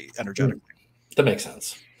Masayok would be energetically. That makes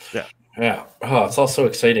sense. Yeah. Oh, it's all so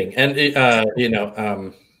exciting. And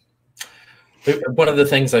one of the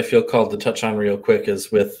things I feel called to touch on real quick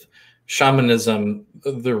is with shamanism,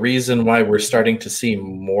 the reason why we're starting to see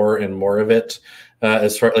more and more of it,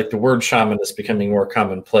 as far like the word shaman is becoming more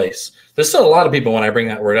commonplace. There's still a lot of people when I bring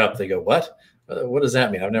that word up, they go, "What? What does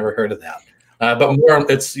that mean? I've never heard of that." But more,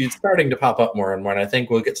 it's starting to pop up more and more. And I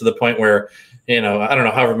think we'll get to the point where, I don't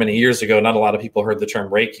know, however many years ago, not a lot of people heard the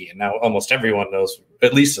term Reiki, and now almost everyone knows,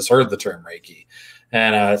 at least has heard the term Reiki.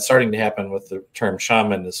 And it's starting to happen with the term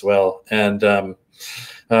shaman as well. And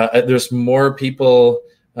there's more people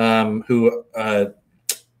who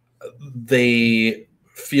they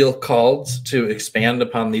feel called to expand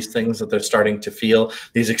upon these things that they're starting to feel,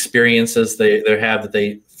 these experiences they have that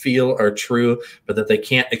they feel are true, but that they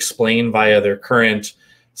can't explain via their current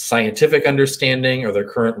scientific understanding or their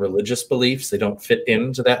current religious beliefs. They don't fit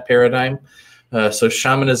into that paradigm. So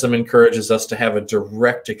shamanism encourages us to have a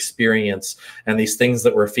direct experience, and these things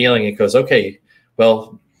that we're feeling, it goes, okay,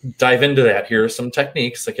 well, dive into that. Here are some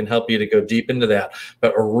techniques that can help you to go deep into that,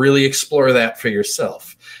 but really explore that for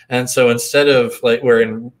yourself. And so instead of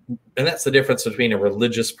and that's the difference between a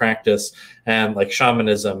religious practice and like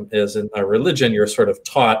shamanism is in a religion, you're sort of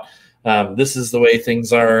taught, this is the way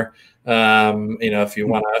things are. If you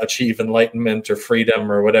want to achieve enlightenment or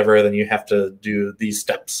freedom or whatever, then you have to do these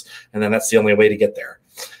steps. And then that's the only way to get there.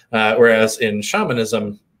 Whereas in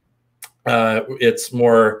shamanism, it's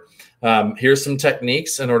more, here's some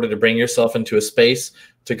techniques in order to bring yourself into a space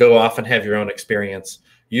to go off and have your own experience.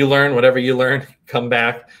 You learn whatever you learn, come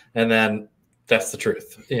back, and then that's the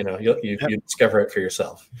truth. You discover it for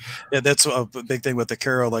yourself. Yeah, that's a big thing with the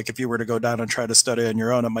Karo. Like if you were to go down and try to study on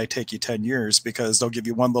your own, it might take you 10 years because they'll give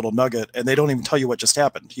you one little nugget and they don't even tell you what just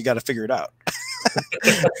happened. You got to figure it out.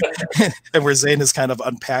 And where Zane has kind of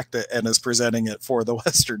unpacked it and is presenting it for the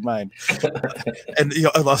Western mind. And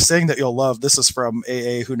I love saying that you'll love, this is from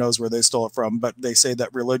AA, who knows where they stole it from, but they say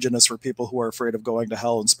that religion is for people who are afraid of going to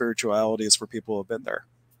hell and spirituality is for people who have been there.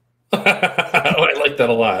 Oh, I like that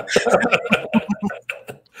a lot.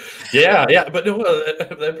 Yeah, but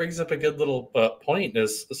that brings up a good little point.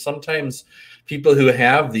 Is sometimes people who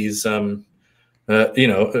have these,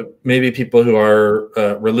 maybe people who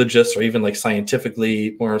are religious or even like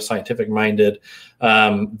more scientific minded,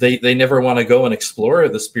 they never want to go and explore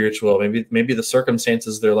the spiritual. Maybe the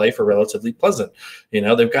circumstances of their life are relatively pleasant.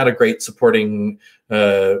 They've got a great supporting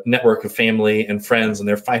network of family and friends, and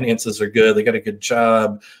their finances are good. They got a good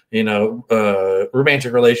job.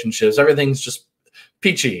 Romantic relationships. Everything's just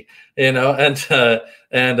peachy, and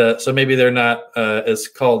so maybe they're not as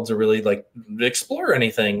called to really like explore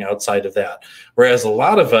anything outside of that. Whereas a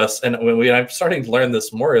lot of us, and I'm starting to learn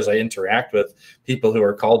this more as I interact with people who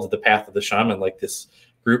are called to the path of the shaman, like this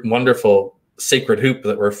group, wonderful sacred hoop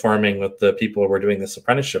that we're forming with the people we're doing this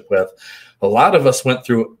apprenticeship with. A lot of us went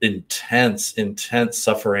through intense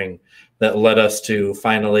suffering that led us to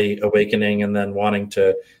finally awakening and then wanting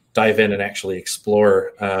to dive in and actually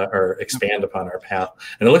explore or expand upon our path.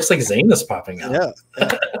 And it looks like Zane is popping up.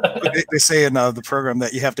 Yeah. They say in the program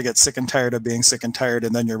that you have to get sick and tired of being sick and tired,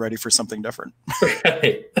 and then you're ready for something different.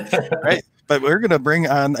 Right. Right. But we're going to bring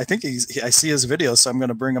on, I think I see his video, so I'm going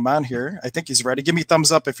to bring him on here. I think he's ready. Give me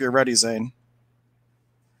thumbs up if you're ready, Zane.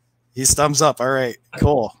 He's thumbs up. All right,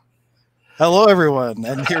 cool. Hello, everyone.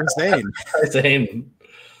 And here's Zane. Hi, Zane.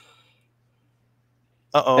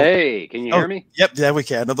 Uh-oh. Hey, can you hear me? Yep, yeah, we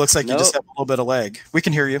can. It looks like you just have a little bit of lag. We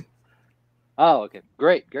can hear you. Oh, okay.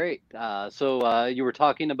 Great. So you were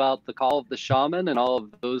talking about the call of the shaman and all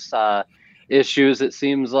of those issues, it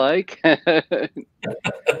seems like.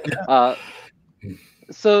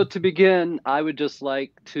 So to begin, I would just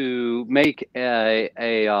like to make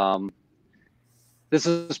this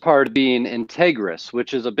is part of being integrous,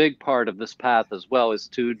 which is a big part of this path as well, is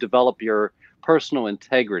to develop your personal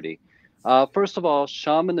integrity. First of all,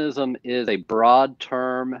 shamanism is a broad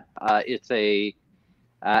term. It's a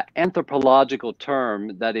anthropological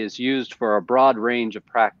term that is used for a broad range of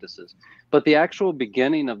practices. But the actual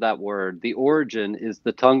beginning of that word, the origin, is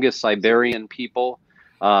the Tungus-Siberian people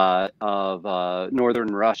of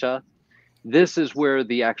northern Russia. This is where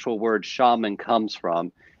the actual word shaman comes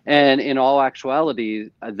from. And in all actuality,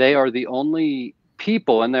 they are the only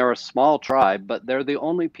people, and they're a small tribe, but they're the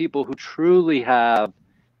only people who truly have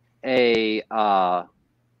a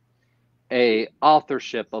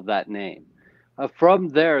authorship of that name. From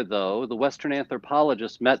there, though, the Western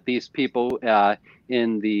anthropologists met these people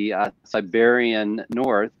in the Siberian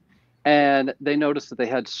North, and they noticed that they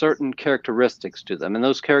had certain characteristics to them. And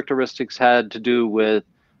those characteristics had to do with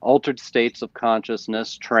altered states of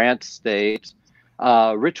consciousness, trance states,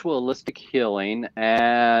 ritualistic healing,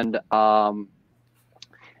 and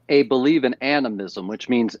a belief in animism, which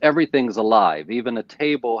means everything's alive. Even a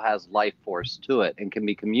table has life force to it and can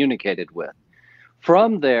be communicated with.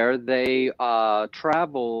 From there, they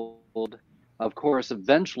traveled, of course,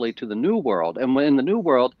 eventually to the New World. And in the New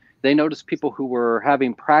World, they noticed people who were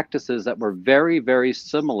having practices that were very, very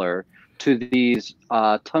similar to these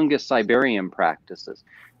Tungus-Siberian practices.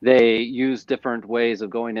 They used different ways of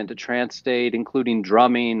going into trance state, including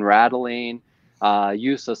drumming, rattling,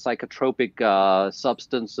 use of psychotropic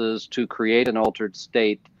substances to create an altered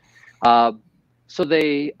state. So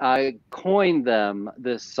they coined them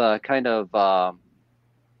this kind of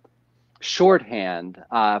shorthand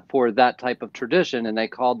for that type of tradition, and they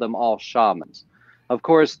called them all shamans. Of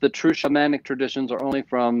course, the true shamanic traditions are only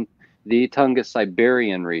from the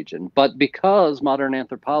Tungus-Siberian region. But because modern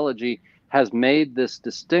anthropology has made this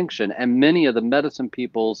distinction, and many of the medicine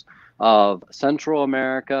peoples of Central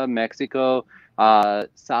America, Mexico,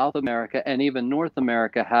 South America, and even North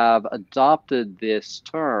America have adopted this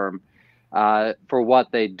term for what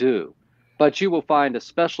they do. But you will find,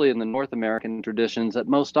 especially in the North American traditions, that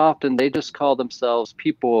most often they just call themselves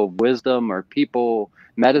people of wisdom or people,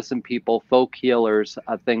 medicine people, folk healers,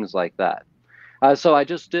 things like that. So I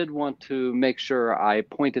just did want to make sure I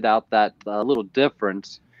pointed out that little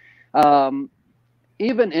difference.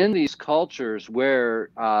 Even in these cultures where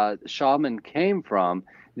shaman came from,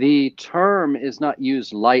 the term is not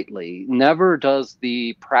used lightly. Never does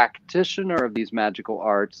the practitioner of these magical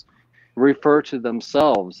arts refer to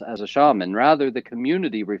themselves as a shaman. Rather, the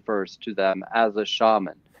community refers to them as a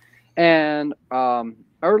shaman. And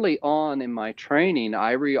early on in my training,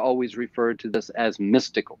 I always referred to this as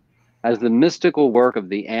mystical, as the mystical work of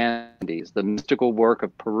the Andes, the mystical work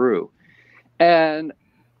of Peru. And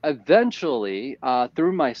eventually,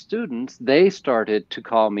 through my students, they started to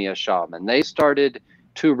call me a shaman. They started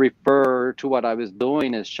to refer to what I was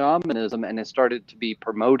doing as shamanism, and it started to be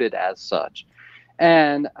promoted as such.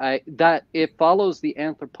 And that it follows the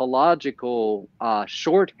anthropological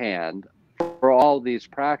shorthand for all these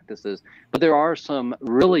practices, but there are some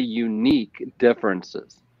really unique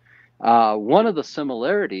differences. One of the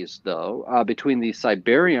similarities, though, between the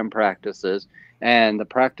Siberian practices and the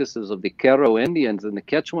practices of the Q'ero Indians and the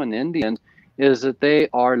Quechuan Indians is that they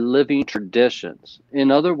are living traditions.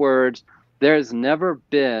 In other words, there's never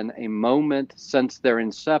been a moment since their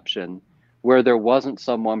inception where there wasn't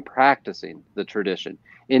someone practicing the tradition.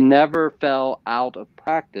 It never fell out of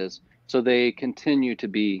practice, so they continue to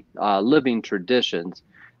be living traditions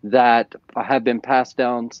that have been passed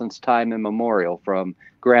down since time immemorial, from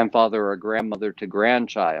grandfather or grandmother to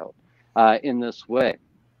grandchild, in this way.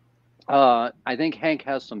 I think Hank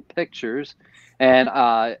has some pictures, and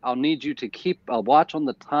I'll need you to keep a watch on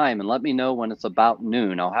the time and let me know when it's about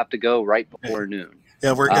noon. I'll have to go right before noon.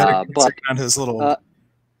 Yeah, we're But on his little.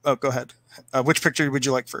 Oh, go ahead. Which picture would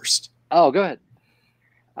you like first? Oh, go ahead.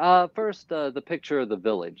 First, the picture of the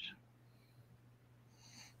village.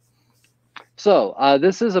 So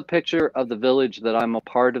this is a picture of the village that I'm a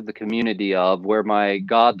part of the community of, where my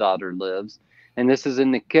goddaughter lives. And this is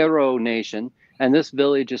in the Kero Nation. And this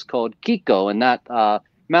village is called Kiko. And that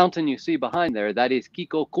mountain you see behind there, that is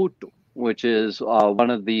Kikokutu, which is one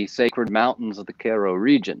of the sacred mountains of the Kero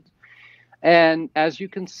region. And as you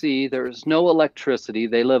can see, there's no electricity.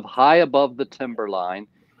 They live high above the timberline.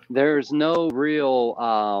 There's no real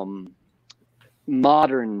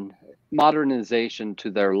modernization to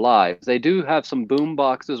their lives. They do have some boom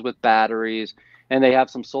boxes with batteries, and they have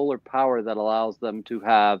some solar power that allows them to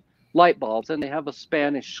have light bulbs, and they have a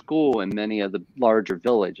Spanish school in many of the larger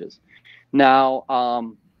villages.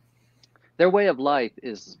 Now, their way of life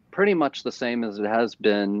is pretty much the same as it has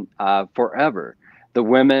been forever. The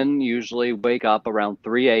women usually wake up around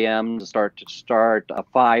 3 a.m. to start a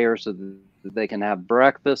fire so that they can have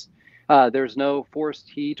breakfast. There's no forced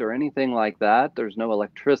heat or anything like that. There's no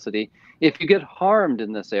electricity. If you get harmed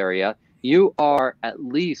in this area, you are at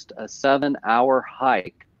least a 7-hour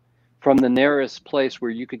hike from the nearest place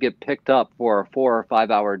where you could get picked up for a 4 or 5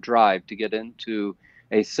 hour drive to get into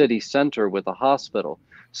a city center with a hospital.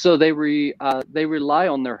 So they rely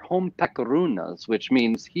on their hompekarunas, which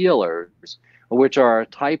means healers, which are a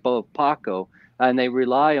type of Paco, and they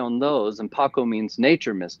rely on those, and Paco means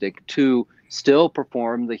nature mystic, to still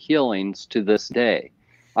perform the healings to this day.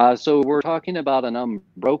 So we're talking about an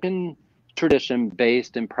unbroken tradition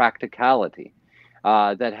based in practicality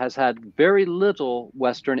that has had very little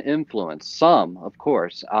Western influence, some, of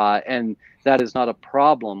course, and that is not a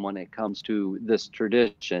problem when it comes to this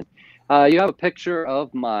tradition. You have a picture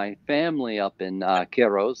of my family up in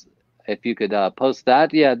Keros. If you could post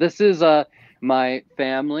that. Yeah, this is my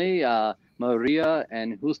family, Maria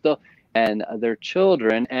and Justo, and their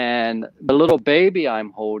children. And the little baby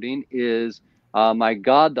I'm holding is my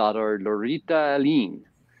goddaughter, Lorita Aline,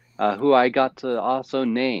 who I got to also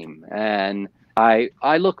name. And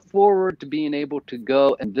I look forward to being able to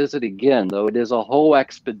go and visit again, though it is a whole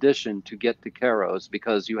expedition to get to Keros,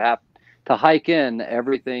 because you have to hike in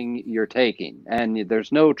everything you're taking. And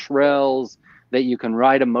there's no trails that you can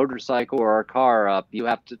ride a motorcycle or a car up. You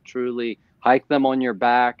have to truly hike them on your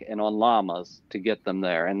back and on llamas to get them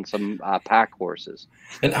there, and some pack horses.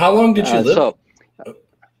 And how long did you live? I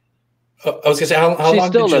was going to say, how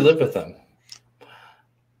long did you live with them?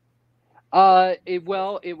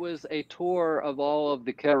 It was a tour of all of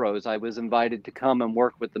the Keros. I was invited to come and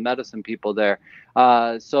work with the medicine people there.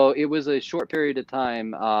 So it was a short period of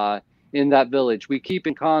time in that village. We keep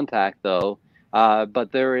in contact, though,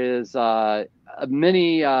 but there is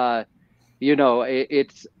many,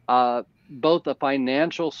 it's both a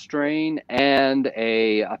financial strain and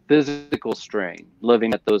a physical strain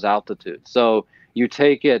living at those altitudes. So you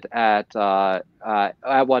take it at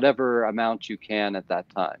whatever amount you can at that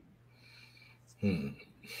time.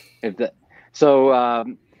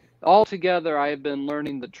 Altogether, I have been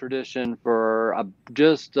learning the tradition for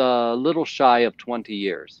just a little shy of 20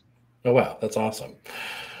 years. Oh, wow. That's awesome.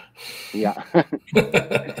 Yeah.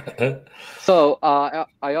 So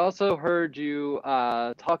I also heard you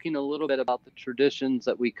talking a little bit about the traditions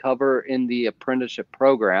that we cover in the apprenticeship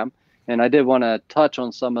program, and I did want to touch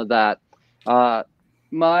on some of that.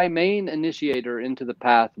 My main initiator into the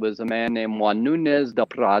path was a man named Juan Nunez del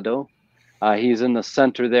Prado. He's in the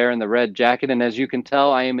center there in the red jacket, and as you can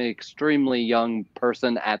tell, I am an extremely young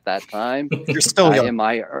person at that time. You're still young. In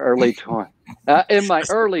my early 20s,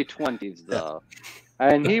 though.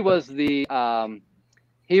 And he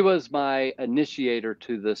was my initiator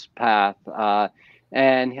to this path,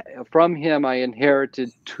 and from him I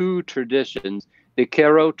inherited two traditions: the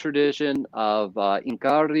Kero tradition of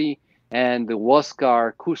Inkari and the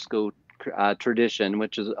Huascar Cusco tradition,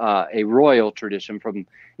 which is a royal tradition from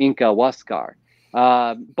Inca Huascar.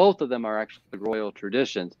 Both of them are actually royal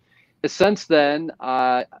traditions. Since then,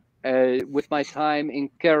 with my time in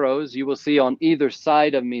Keros, you will see on either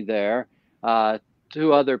side of me there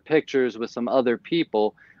two other pictures with some other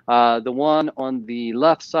people. The one on the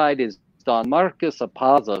left side is Don Marcus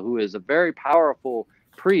Apaza, who is a very powerful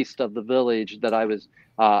priest of the village that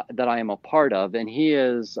I am a part of, and he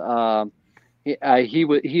is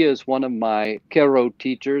he is one of my Kero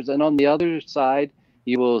teachers. And on the other side,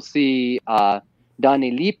 you will see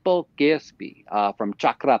Danilipo Gespi from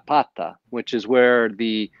Chakrapata, which is where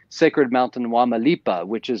the sacred mountain Wamalipa,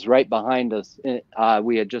 which is right behind us.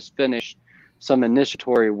 We had just finished some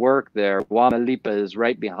initiatory work there. Wamalipa is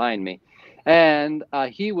right behind me. And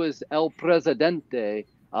he was El Presidente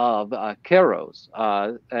of Keros.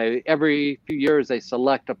 Every few years, they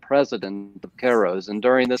select a president of Keros. And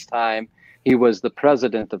during this time, he was the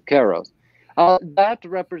president of Keros. That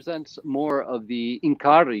represents more of the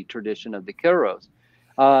Inkari tradition of the Keros.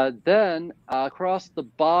 Then across the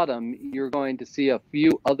bottom, you're going to see a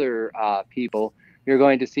few other people. You're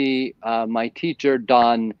going to see my teacher,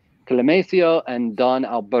 Don Clemesio and Don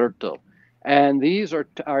Alberto. And these are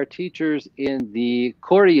our teachers in the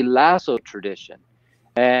Cori Lasso tradition.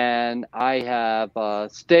 And I have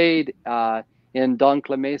stayed in Don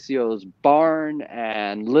Clemesio's barn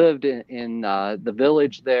and lived in the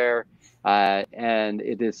village there. And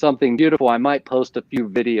it is something beautiful. I might post a few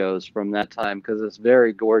videos from that time because it's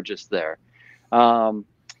very gorgeous there. And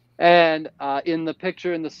in the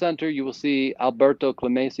picture in the center, you will see Alberto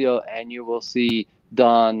Clemesio, and you will see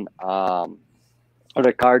Don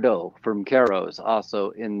Ricardo from Keros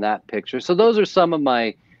also in that picture. So those are some of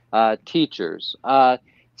my teachers.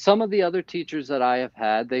 Some of the other teachers that I have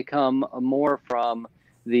had, they come more from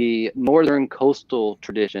the northern coastal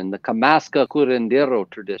tradition, the Camasca Curandero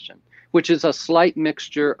tradition, which is a slight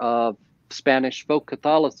mixture of Spanish folk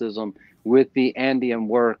Catholicism with the Andean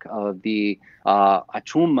work of the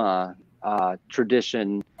Achuma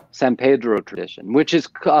tradition, San Pedro tradition, which is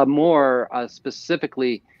more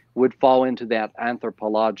specifically would fall into that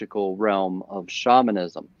anthropological realm of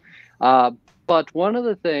shamanism. But one of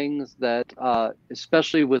the things that,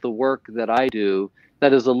 especially with the work that I do,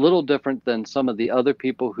 that is a little different than some of the other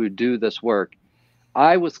people who do this work,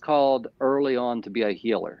 I was called early on to be a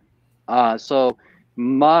healer. So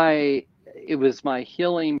it was my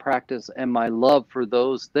healing practice and my love for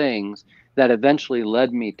those things that eventually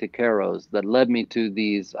led me to Keros, that led me to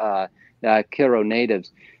these Kero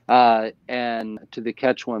natives and to the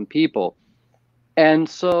Quechuan people. And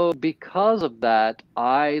so because of that,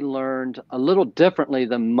 I learned a little differently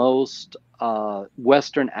than most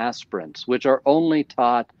Western aspirants, which are only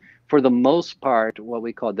taught, for the most part, what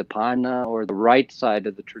we call the Pana, or the right side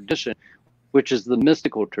of the tradition, which is the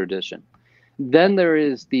mystical tradition. Then there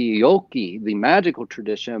is the Yoki, the magical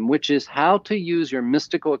tradition, which is how to use your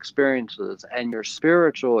mystical experiences and your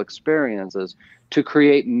spiritual experiences to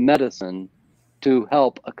create medicine to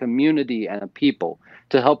help a community and a people,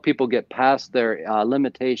 to help people get past their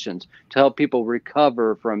limitations, to help people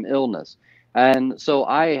recover from illness. And so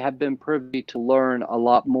I have been privy to learn a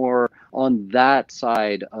lot more on that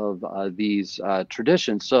side of these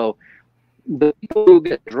traditions. So the people who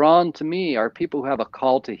get drawn to me are people who have a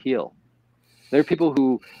call to heal. They're people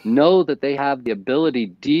who know that they have the ability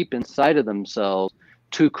deep inside of themselves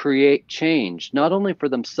to create change, not only for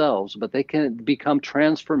themselves, but they can become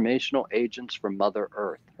transformational agents for Mother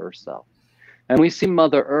Earth herself. And we see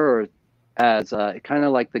Mother Earth as kind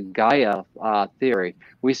of like the Gaia theory.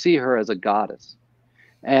 We see her as a goddess.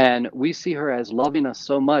 And we see her as loving us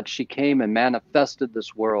so much, she came and manifested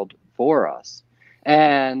this world for us.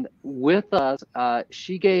 And with us,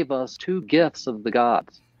 she gave us two gifts of the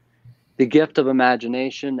gods, the gift of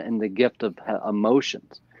imagination and the gift of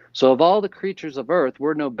emotions. So of all the creatures of Earth,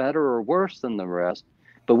 we're no better or worse than the rest,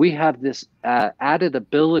 but we have this added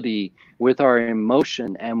ability with our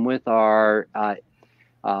emotion and with our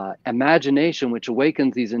imagination, which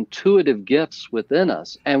awakens these intuitive gifts within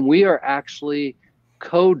us. And we are actually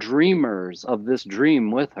co-dreamers of this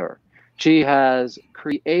dream with her. She has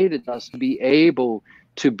created us to be able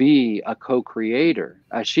to be a co-creator.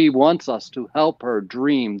 She wants us to help her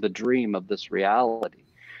dream the dream of this reality.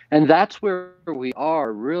 And that's where we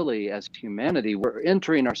are really as humanity. We're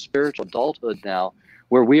entering our spiritual adulthood now,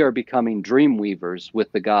 where we are becoming dream weavers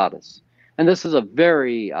with the goddess. And this is a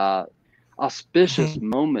very auspicious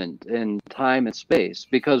moment in time and space,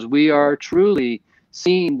 because we are truly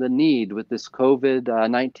seeing the need with this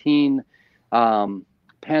COVID-19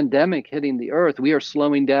 pandemic hitting the earth. We are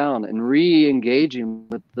slowing down and re-engaging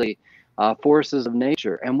with the forces of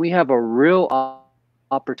nature. And we have a real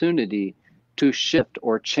opportunity to shift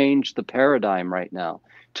or change the paradigm right now,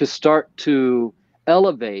 to start to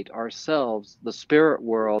elevate ourselves, the spirit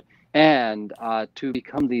world, and to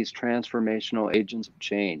become these transformational agents of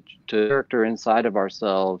change, to character inside of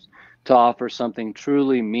ourselves, to offer something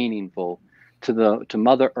truly meaningful to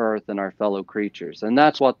Mother Earth and our fellow creatures. And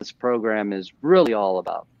that's what this program is really all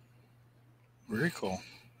about. Very cool.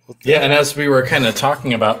 Well, yeah, and as we were kind of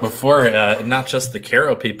talking about before, not just the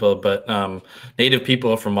Kero people, but Native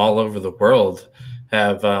people from all over the world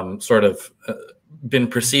have sort of been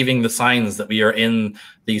perceiving the signs that we are in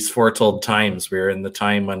these foretold times. We're in the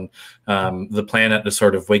time when the planet is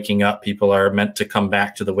sort of waking up. People are meant to come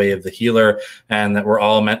back to the way of the healer, and that we're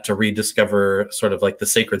all meant to rediscover sort of like the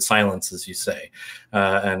sacred silence, as you say,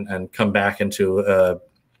 and come back into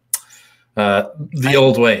the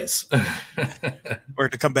old ways. Or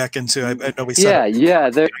to come back into, I know we said.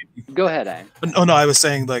 Go ahead, Ang. Oh, no, I was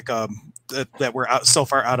saying like that we're so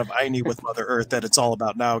far out of Aini with Mother Earth that it's all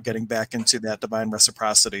about now getting back into that divine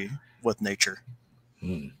reciprocity with nature.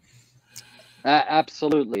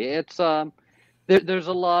 Absolutely. It's there's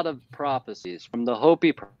a lot of prophecies, from the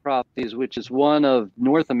Hopi prophecies, which is one of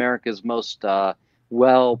North America's most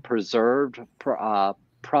well-preserved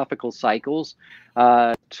prophetical cycles,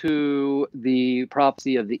 to the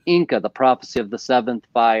prophecy of the Inca, the prophecy of the seventh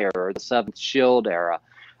fire or the seventh shield era.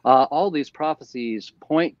 All these prophecies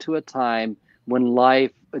point to a time when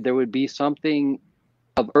there would be something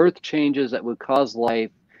of earth changes that would cause life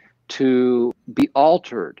to be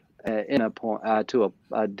altered to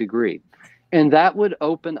a degree. And that would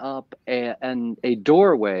open up a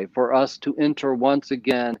doorway for us to enter once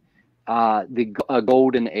again a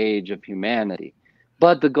golden age of humanity.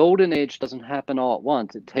 But the golden age doesn't happen all at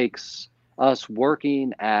once. It takes us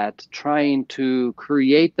working at trying to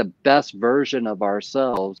create the best version of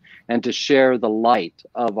ourselves and to share the light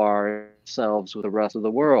of ourselves with the rest of the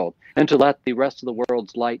world, and to let the rest of the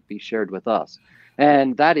world's light be shared with us.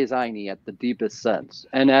 And that is Aini at the deepest sense.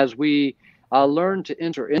 And as we learn to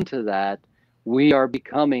enter into that, we are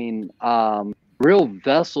becoming real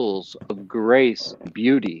vessels of grace and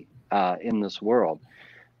beauty in this world.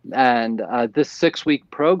 And this 6-week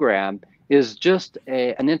program is just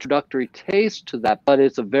an introductory taste to that, but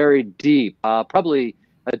it's a very deep, probably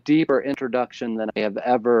a deeper introduction than I have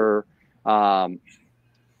ever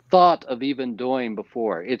thought of even doing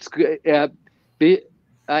before. It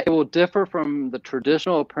will differ from the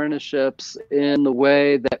traditional apprenticeships in the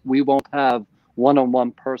way that we won't have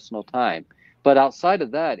one-on-one personal time. But outside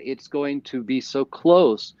of that, it's going to be so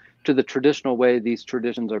close to the traditional way these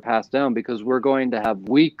traditions are passed down, because we're going to have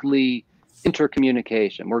weekly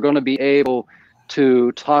intercommunication. We're going to be able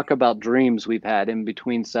to talk about dreams we've had in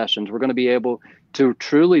between sessions. We're going to be able to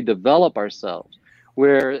truly develop ourselves,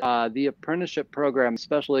 where the apprenticeship program,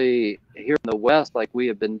 especially here in the West, like we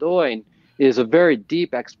have been doing, is a very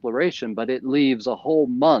deep exploration, but it leaves a whole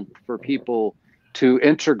month for people to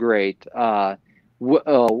integrate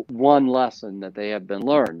one lesson that they have been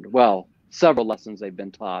learned. Well, several lessons they've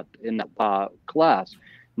been taught in that class.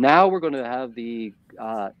 Now we're going to have the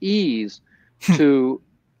ease to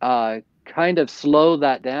kind of slow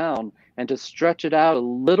that down and to stretch it out a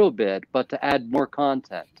little bit, but to add more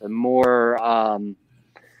content and more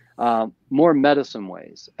medicine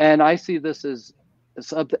ways. And I see this as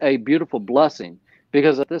a beautiful blessing,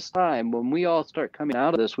 because at this time, when we all start coming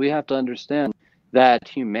out of this, we have to understand that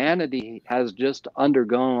humanity has just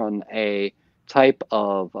undergone a type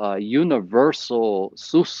of universal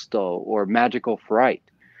susto, or magical fright,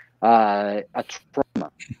 a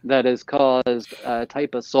trauma that has caused a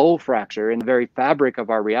type of soul fracture in the very fabric of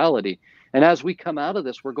our reality. And as we come out of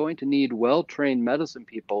this, we're going to need well-trained medicine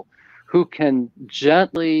people who can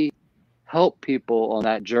gently help people on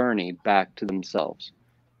that journey back to themselves,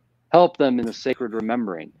 help them in the sacred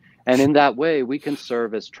remembering. And in that way, we can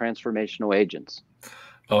serve as transformational agents.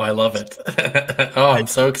 Oh, I love it. Oh, I'm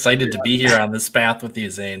so excited to be here on this path with you,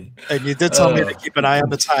 Zane. And you did tell me to keep an eye on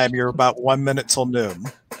the time. You're about 1 minute till noon.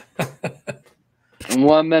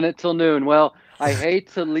 1 minute till noon. Well, I hate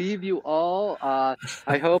to leave you all.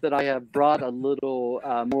 I hope that I have brought a little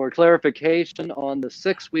more clarification on the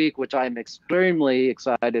 6-week, which I'm extremely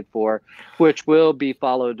excited for, which will be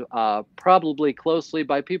followed probably closely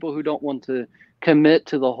by people who don't want to commit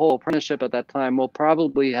to the whole apprenticeship at that time. We'll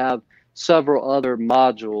probably have several other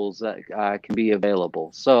modules that can be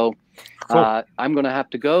available. So cool. I'm going to have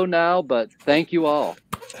to go now, but thank you all.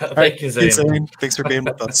 Thank you, Zane. Thanks for being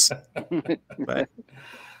with us. Bye.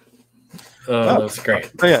 Oh, that's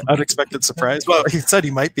great. Oh, yeah, unexpected surprise. Well, he said he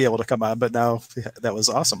might be able to come on, but now that was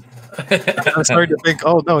awesome. I was starting to think,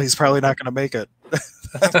 oh, no, he's probably not going to make it.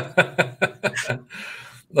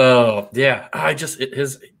 Oh, yeah. I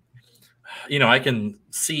can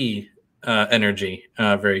see energy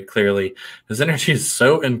very clearly. His energy is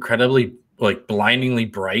so incredibly, like, blindingly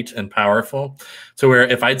bright and powerful, to where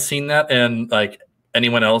if I'd seen that and like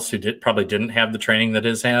anyone else who probably didn't have the training that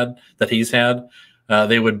he's had,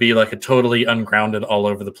 they would be like a totally ungrounded, all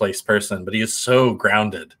over the place person. But he is so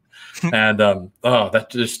grounded, and that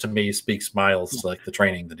just to me speaks miles, like the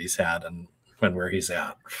training that he's had. And and where he's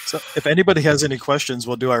at. So if anybody has any questions,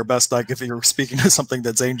 we'll do our best. Like if you're speaking to something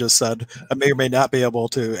that Zane just said, I may or may not be able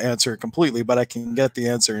to answer it completely, but I can get the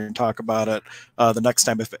answer and talk about it the next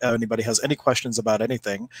time. If anybody has any questions about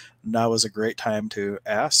anything, now is a great time to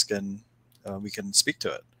ask, and we can speak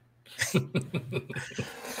to it.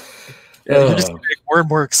 Yeah, you're just getting more and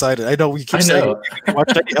more excited. I know we keep saying we can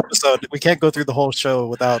watch any episode. We can't go through the whole show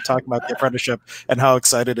without talking about the apprenticeship and how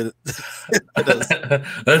excited it is.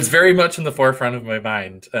 That's very much in the forefront of my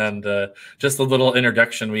mind. And just the little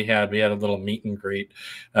introduction we had a little meet and greet,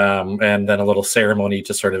 and then a little ceremony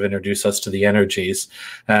to sort of introduce us to the energies.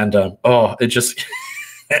 And it just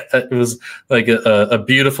it was like a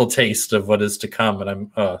beautiful taste of what is to come.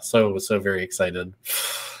 And I'm so very excited.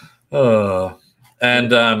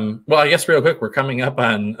 And well, I guess real quick, we're coming up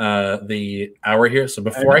on the hour here. So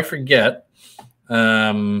before I forget,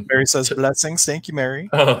 Mary says blessings. Thank you, Mary.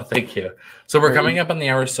 Oh, thank you. So we're coming up on the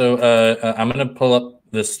hour. So I'm going to pull up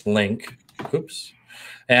this link. Oops.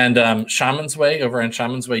 And Shaman's Way, over on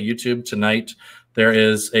Shaman's Way YouTube tonight, there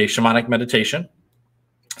is a shamanic meditation.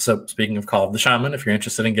 So speaking of Call of the Shaman, if you're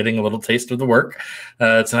interested in getting a little taste of the work,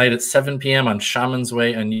 tonight at 7 p.m. on Shaman's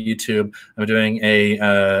Way on YouTube, I'm doing a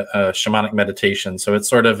shamanic meditation. So it's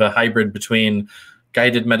sort of a hybrid between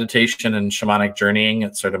guided meditation and shamanic journeying.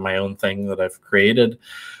 It's sort of my own thing that I've created.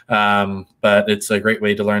 But it's a great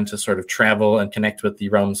way to learn to sort of travel and connect with the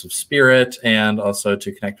realms of spirit, and also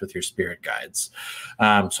to connect with your spirit guides. So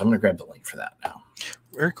I'm going to grab the link for that now.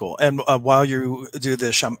 Very cool. And while you do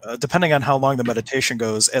this, depending on how long the meditation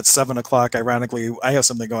goes, at 7 o'clock, ironically, I have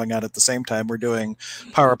something going on at the same time. We're doing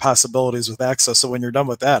Power Possibilities with Access. So when you're done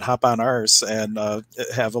with that, hop on ours and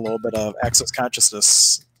have a little bit of Access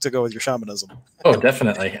consciousness to go with your shamanism. Oh,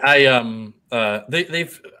 definitely.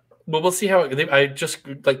 We'll see how I just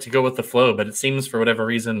like to go with the flow, but it seems for whatever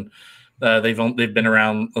reason they've been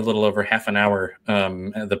around a little over half an hour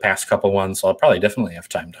the past couple ones, so I'll probably definitely have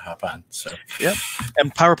time to hop on. So yeah,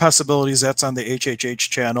 and Power Possibilities, that's on the HHH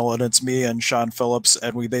channel, and it's me and Sean Phillips,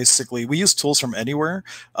 and we use tools from anywhere,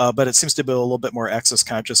 but it seems to be a little bit more Access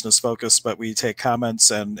consciousness focused. But we take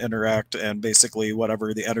comments and interact, and basically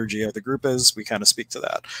whatever the energy of the group is, we kind of speak to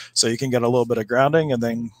that. So you can get a little bit of grounding, and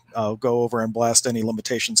then go over and blast any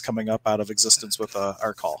limitations coming up out of existence with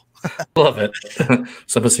our call. Love it.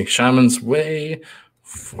 So I'm listening Shaman's Way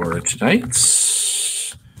for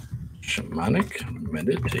tonight's shamanic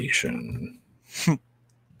meditation.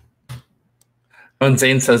 And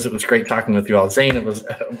Zane says it was great talking with you all. Zane, it was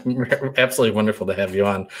absolutely wonderful to have you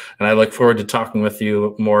on. And I look forward to talking with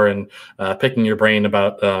you more and picking your brain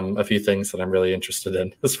about a few things that I'm really interested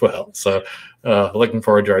in as well. So looking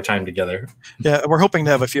forward to our time together. Yeah, we're hoping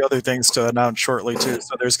to have a few other things to announce shortly, too.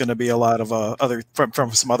 So there's going to be a lot of other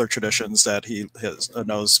from some other traditions that he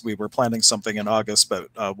knows. We were planning something in August, but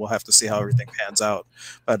we'll have to see how everything pans out.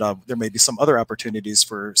 But there may be some other opportunities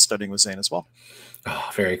for studying with Zane as well.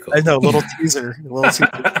 Oh, very cool. I know, little teaser.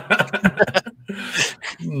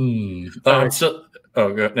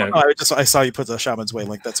 Oh, good. No. I saw you put the Shaman's Way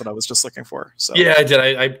link. That's what I was just looking for. So yeah, I did.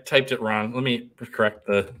 I typed it wrong. Let me correct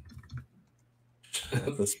the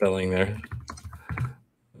spelling there.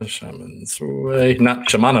 The Shaman's Way, not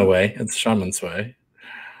Shamana Way. It's Shaman's Way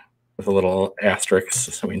with a little asterisk,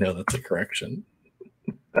 so we know that's a correction.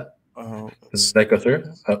 Does that go through?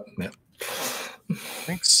 Oh, no. I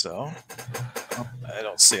think so. I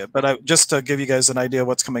don't see it, but just to give you guys an idea of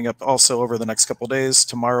what's coming up also over the next couple of days.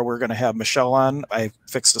 Tomorrow we're going to have Michelle on. I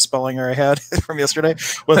fixed a spelling error I had from yesterday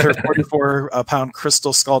with her 44-pound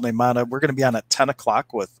crystal skull named Mana. We're going to be on at 10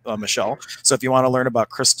 o'clock with Michelle. So if you want to learn about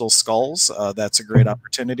crystal skulls, that's a great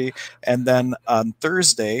opportunity. And then on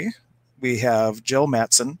Thursday, we have Jill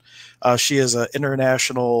Matson. She is an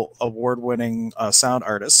international award-winning sound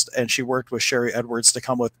artist, and she worked with Sherry Edwards to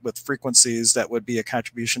come with frequencies that would be a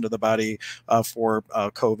contribution to the body for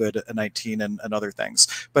COVID-19 and other things.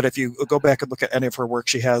 But if you go back and look at any of her work,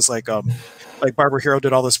 she has like Barbara Hero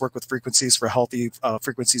did all this work with frequencies for healthy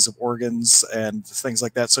frequencies of organs and things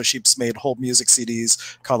like that. So she's made whole music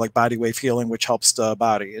CDs called like Body Wave Healing, which helps the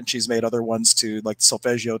body. And she's made other ones to like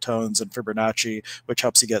solfeggio tones and Fibonacci, which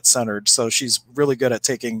helps you get centered. So she's really good at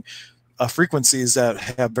taking frequencies that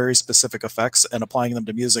have very specific effects and applying them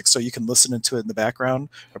to music, so you can listen into it in the background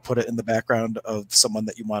or put it in the background of someone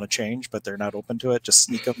that you want to change, but they're not open to it. Just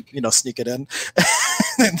sneak them, sneak it in.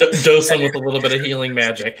 Dose them with a little bit of healing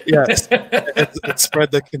magic. Yes, it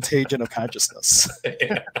spread the contagion of consciousness.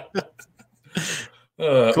 Yeah.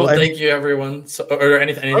 Cool. Well, thank you, everyone. So, or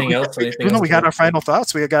anything else? Anything else? We got our final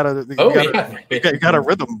thoughts. We got a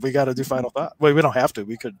rhythm. We got to do final thought. Well, we don't have to.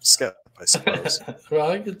 We could skip, I suppose.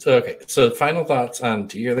 Well, okay. So, final thoughts on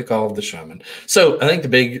 "To Hear the Call of the Shaman." So, I think the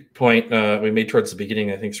big point we made towards the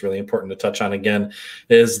beginning, I think is really important to touch on again,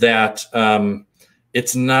 is that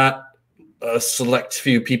it's not a select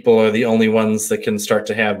few people are the only ones that can start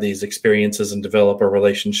to have these experiences and develop a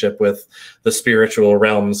relationship with the spiritual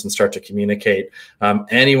realms and start to communicate.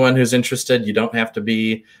 Anyone who's interested, you don't have to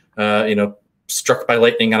be, struck by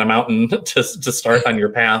lightning on a mountain to start on your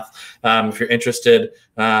path. If you're interested,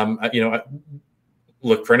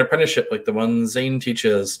 look for an apprenticeship like the one Zane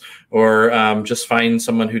teaches, or just find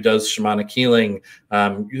someone who does shamanic healing.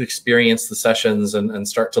 You experience the sessions and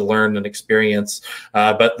start to learn and experience,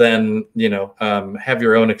 but then, have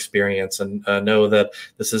your own experience and know that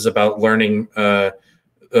this is about learning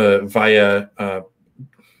via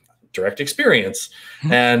direct experience,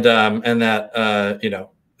 and that,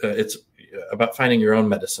 it's about finding your own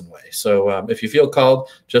medicine way. So if you feel called,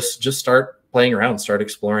 just start playing around, start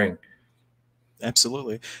exploring.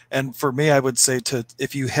 Absolutely. And for me, I would say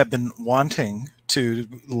if you have been wanting to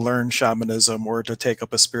learn shamanism or to take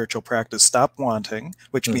up a spiritual practice, stop wanting,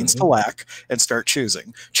 which means to lack, and start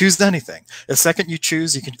choosing. Choose anything. The second you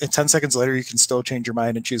choose, 10 seconds later, you can still change your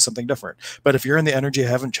mind and choose something different. But if you're in the energy,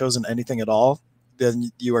 haven't chosen anything at all,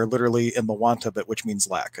 then you are literally in the want of it, which means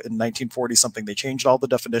lack. In 1940 something, they changed all the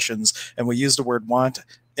definitions, and we use the word want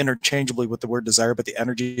interchangeably with the word desire, but the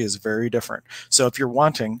energy is very different. So if you're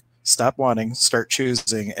wanting, stop wanting, start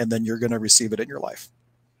choosing, and then you're going to receive it in your life.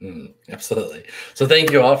 Absolutely. So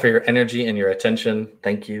thank you all for your energy and your attention.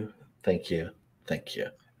 Thank you. Thank you. Thank you.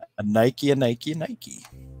 A Nike, a Nike, a Nike.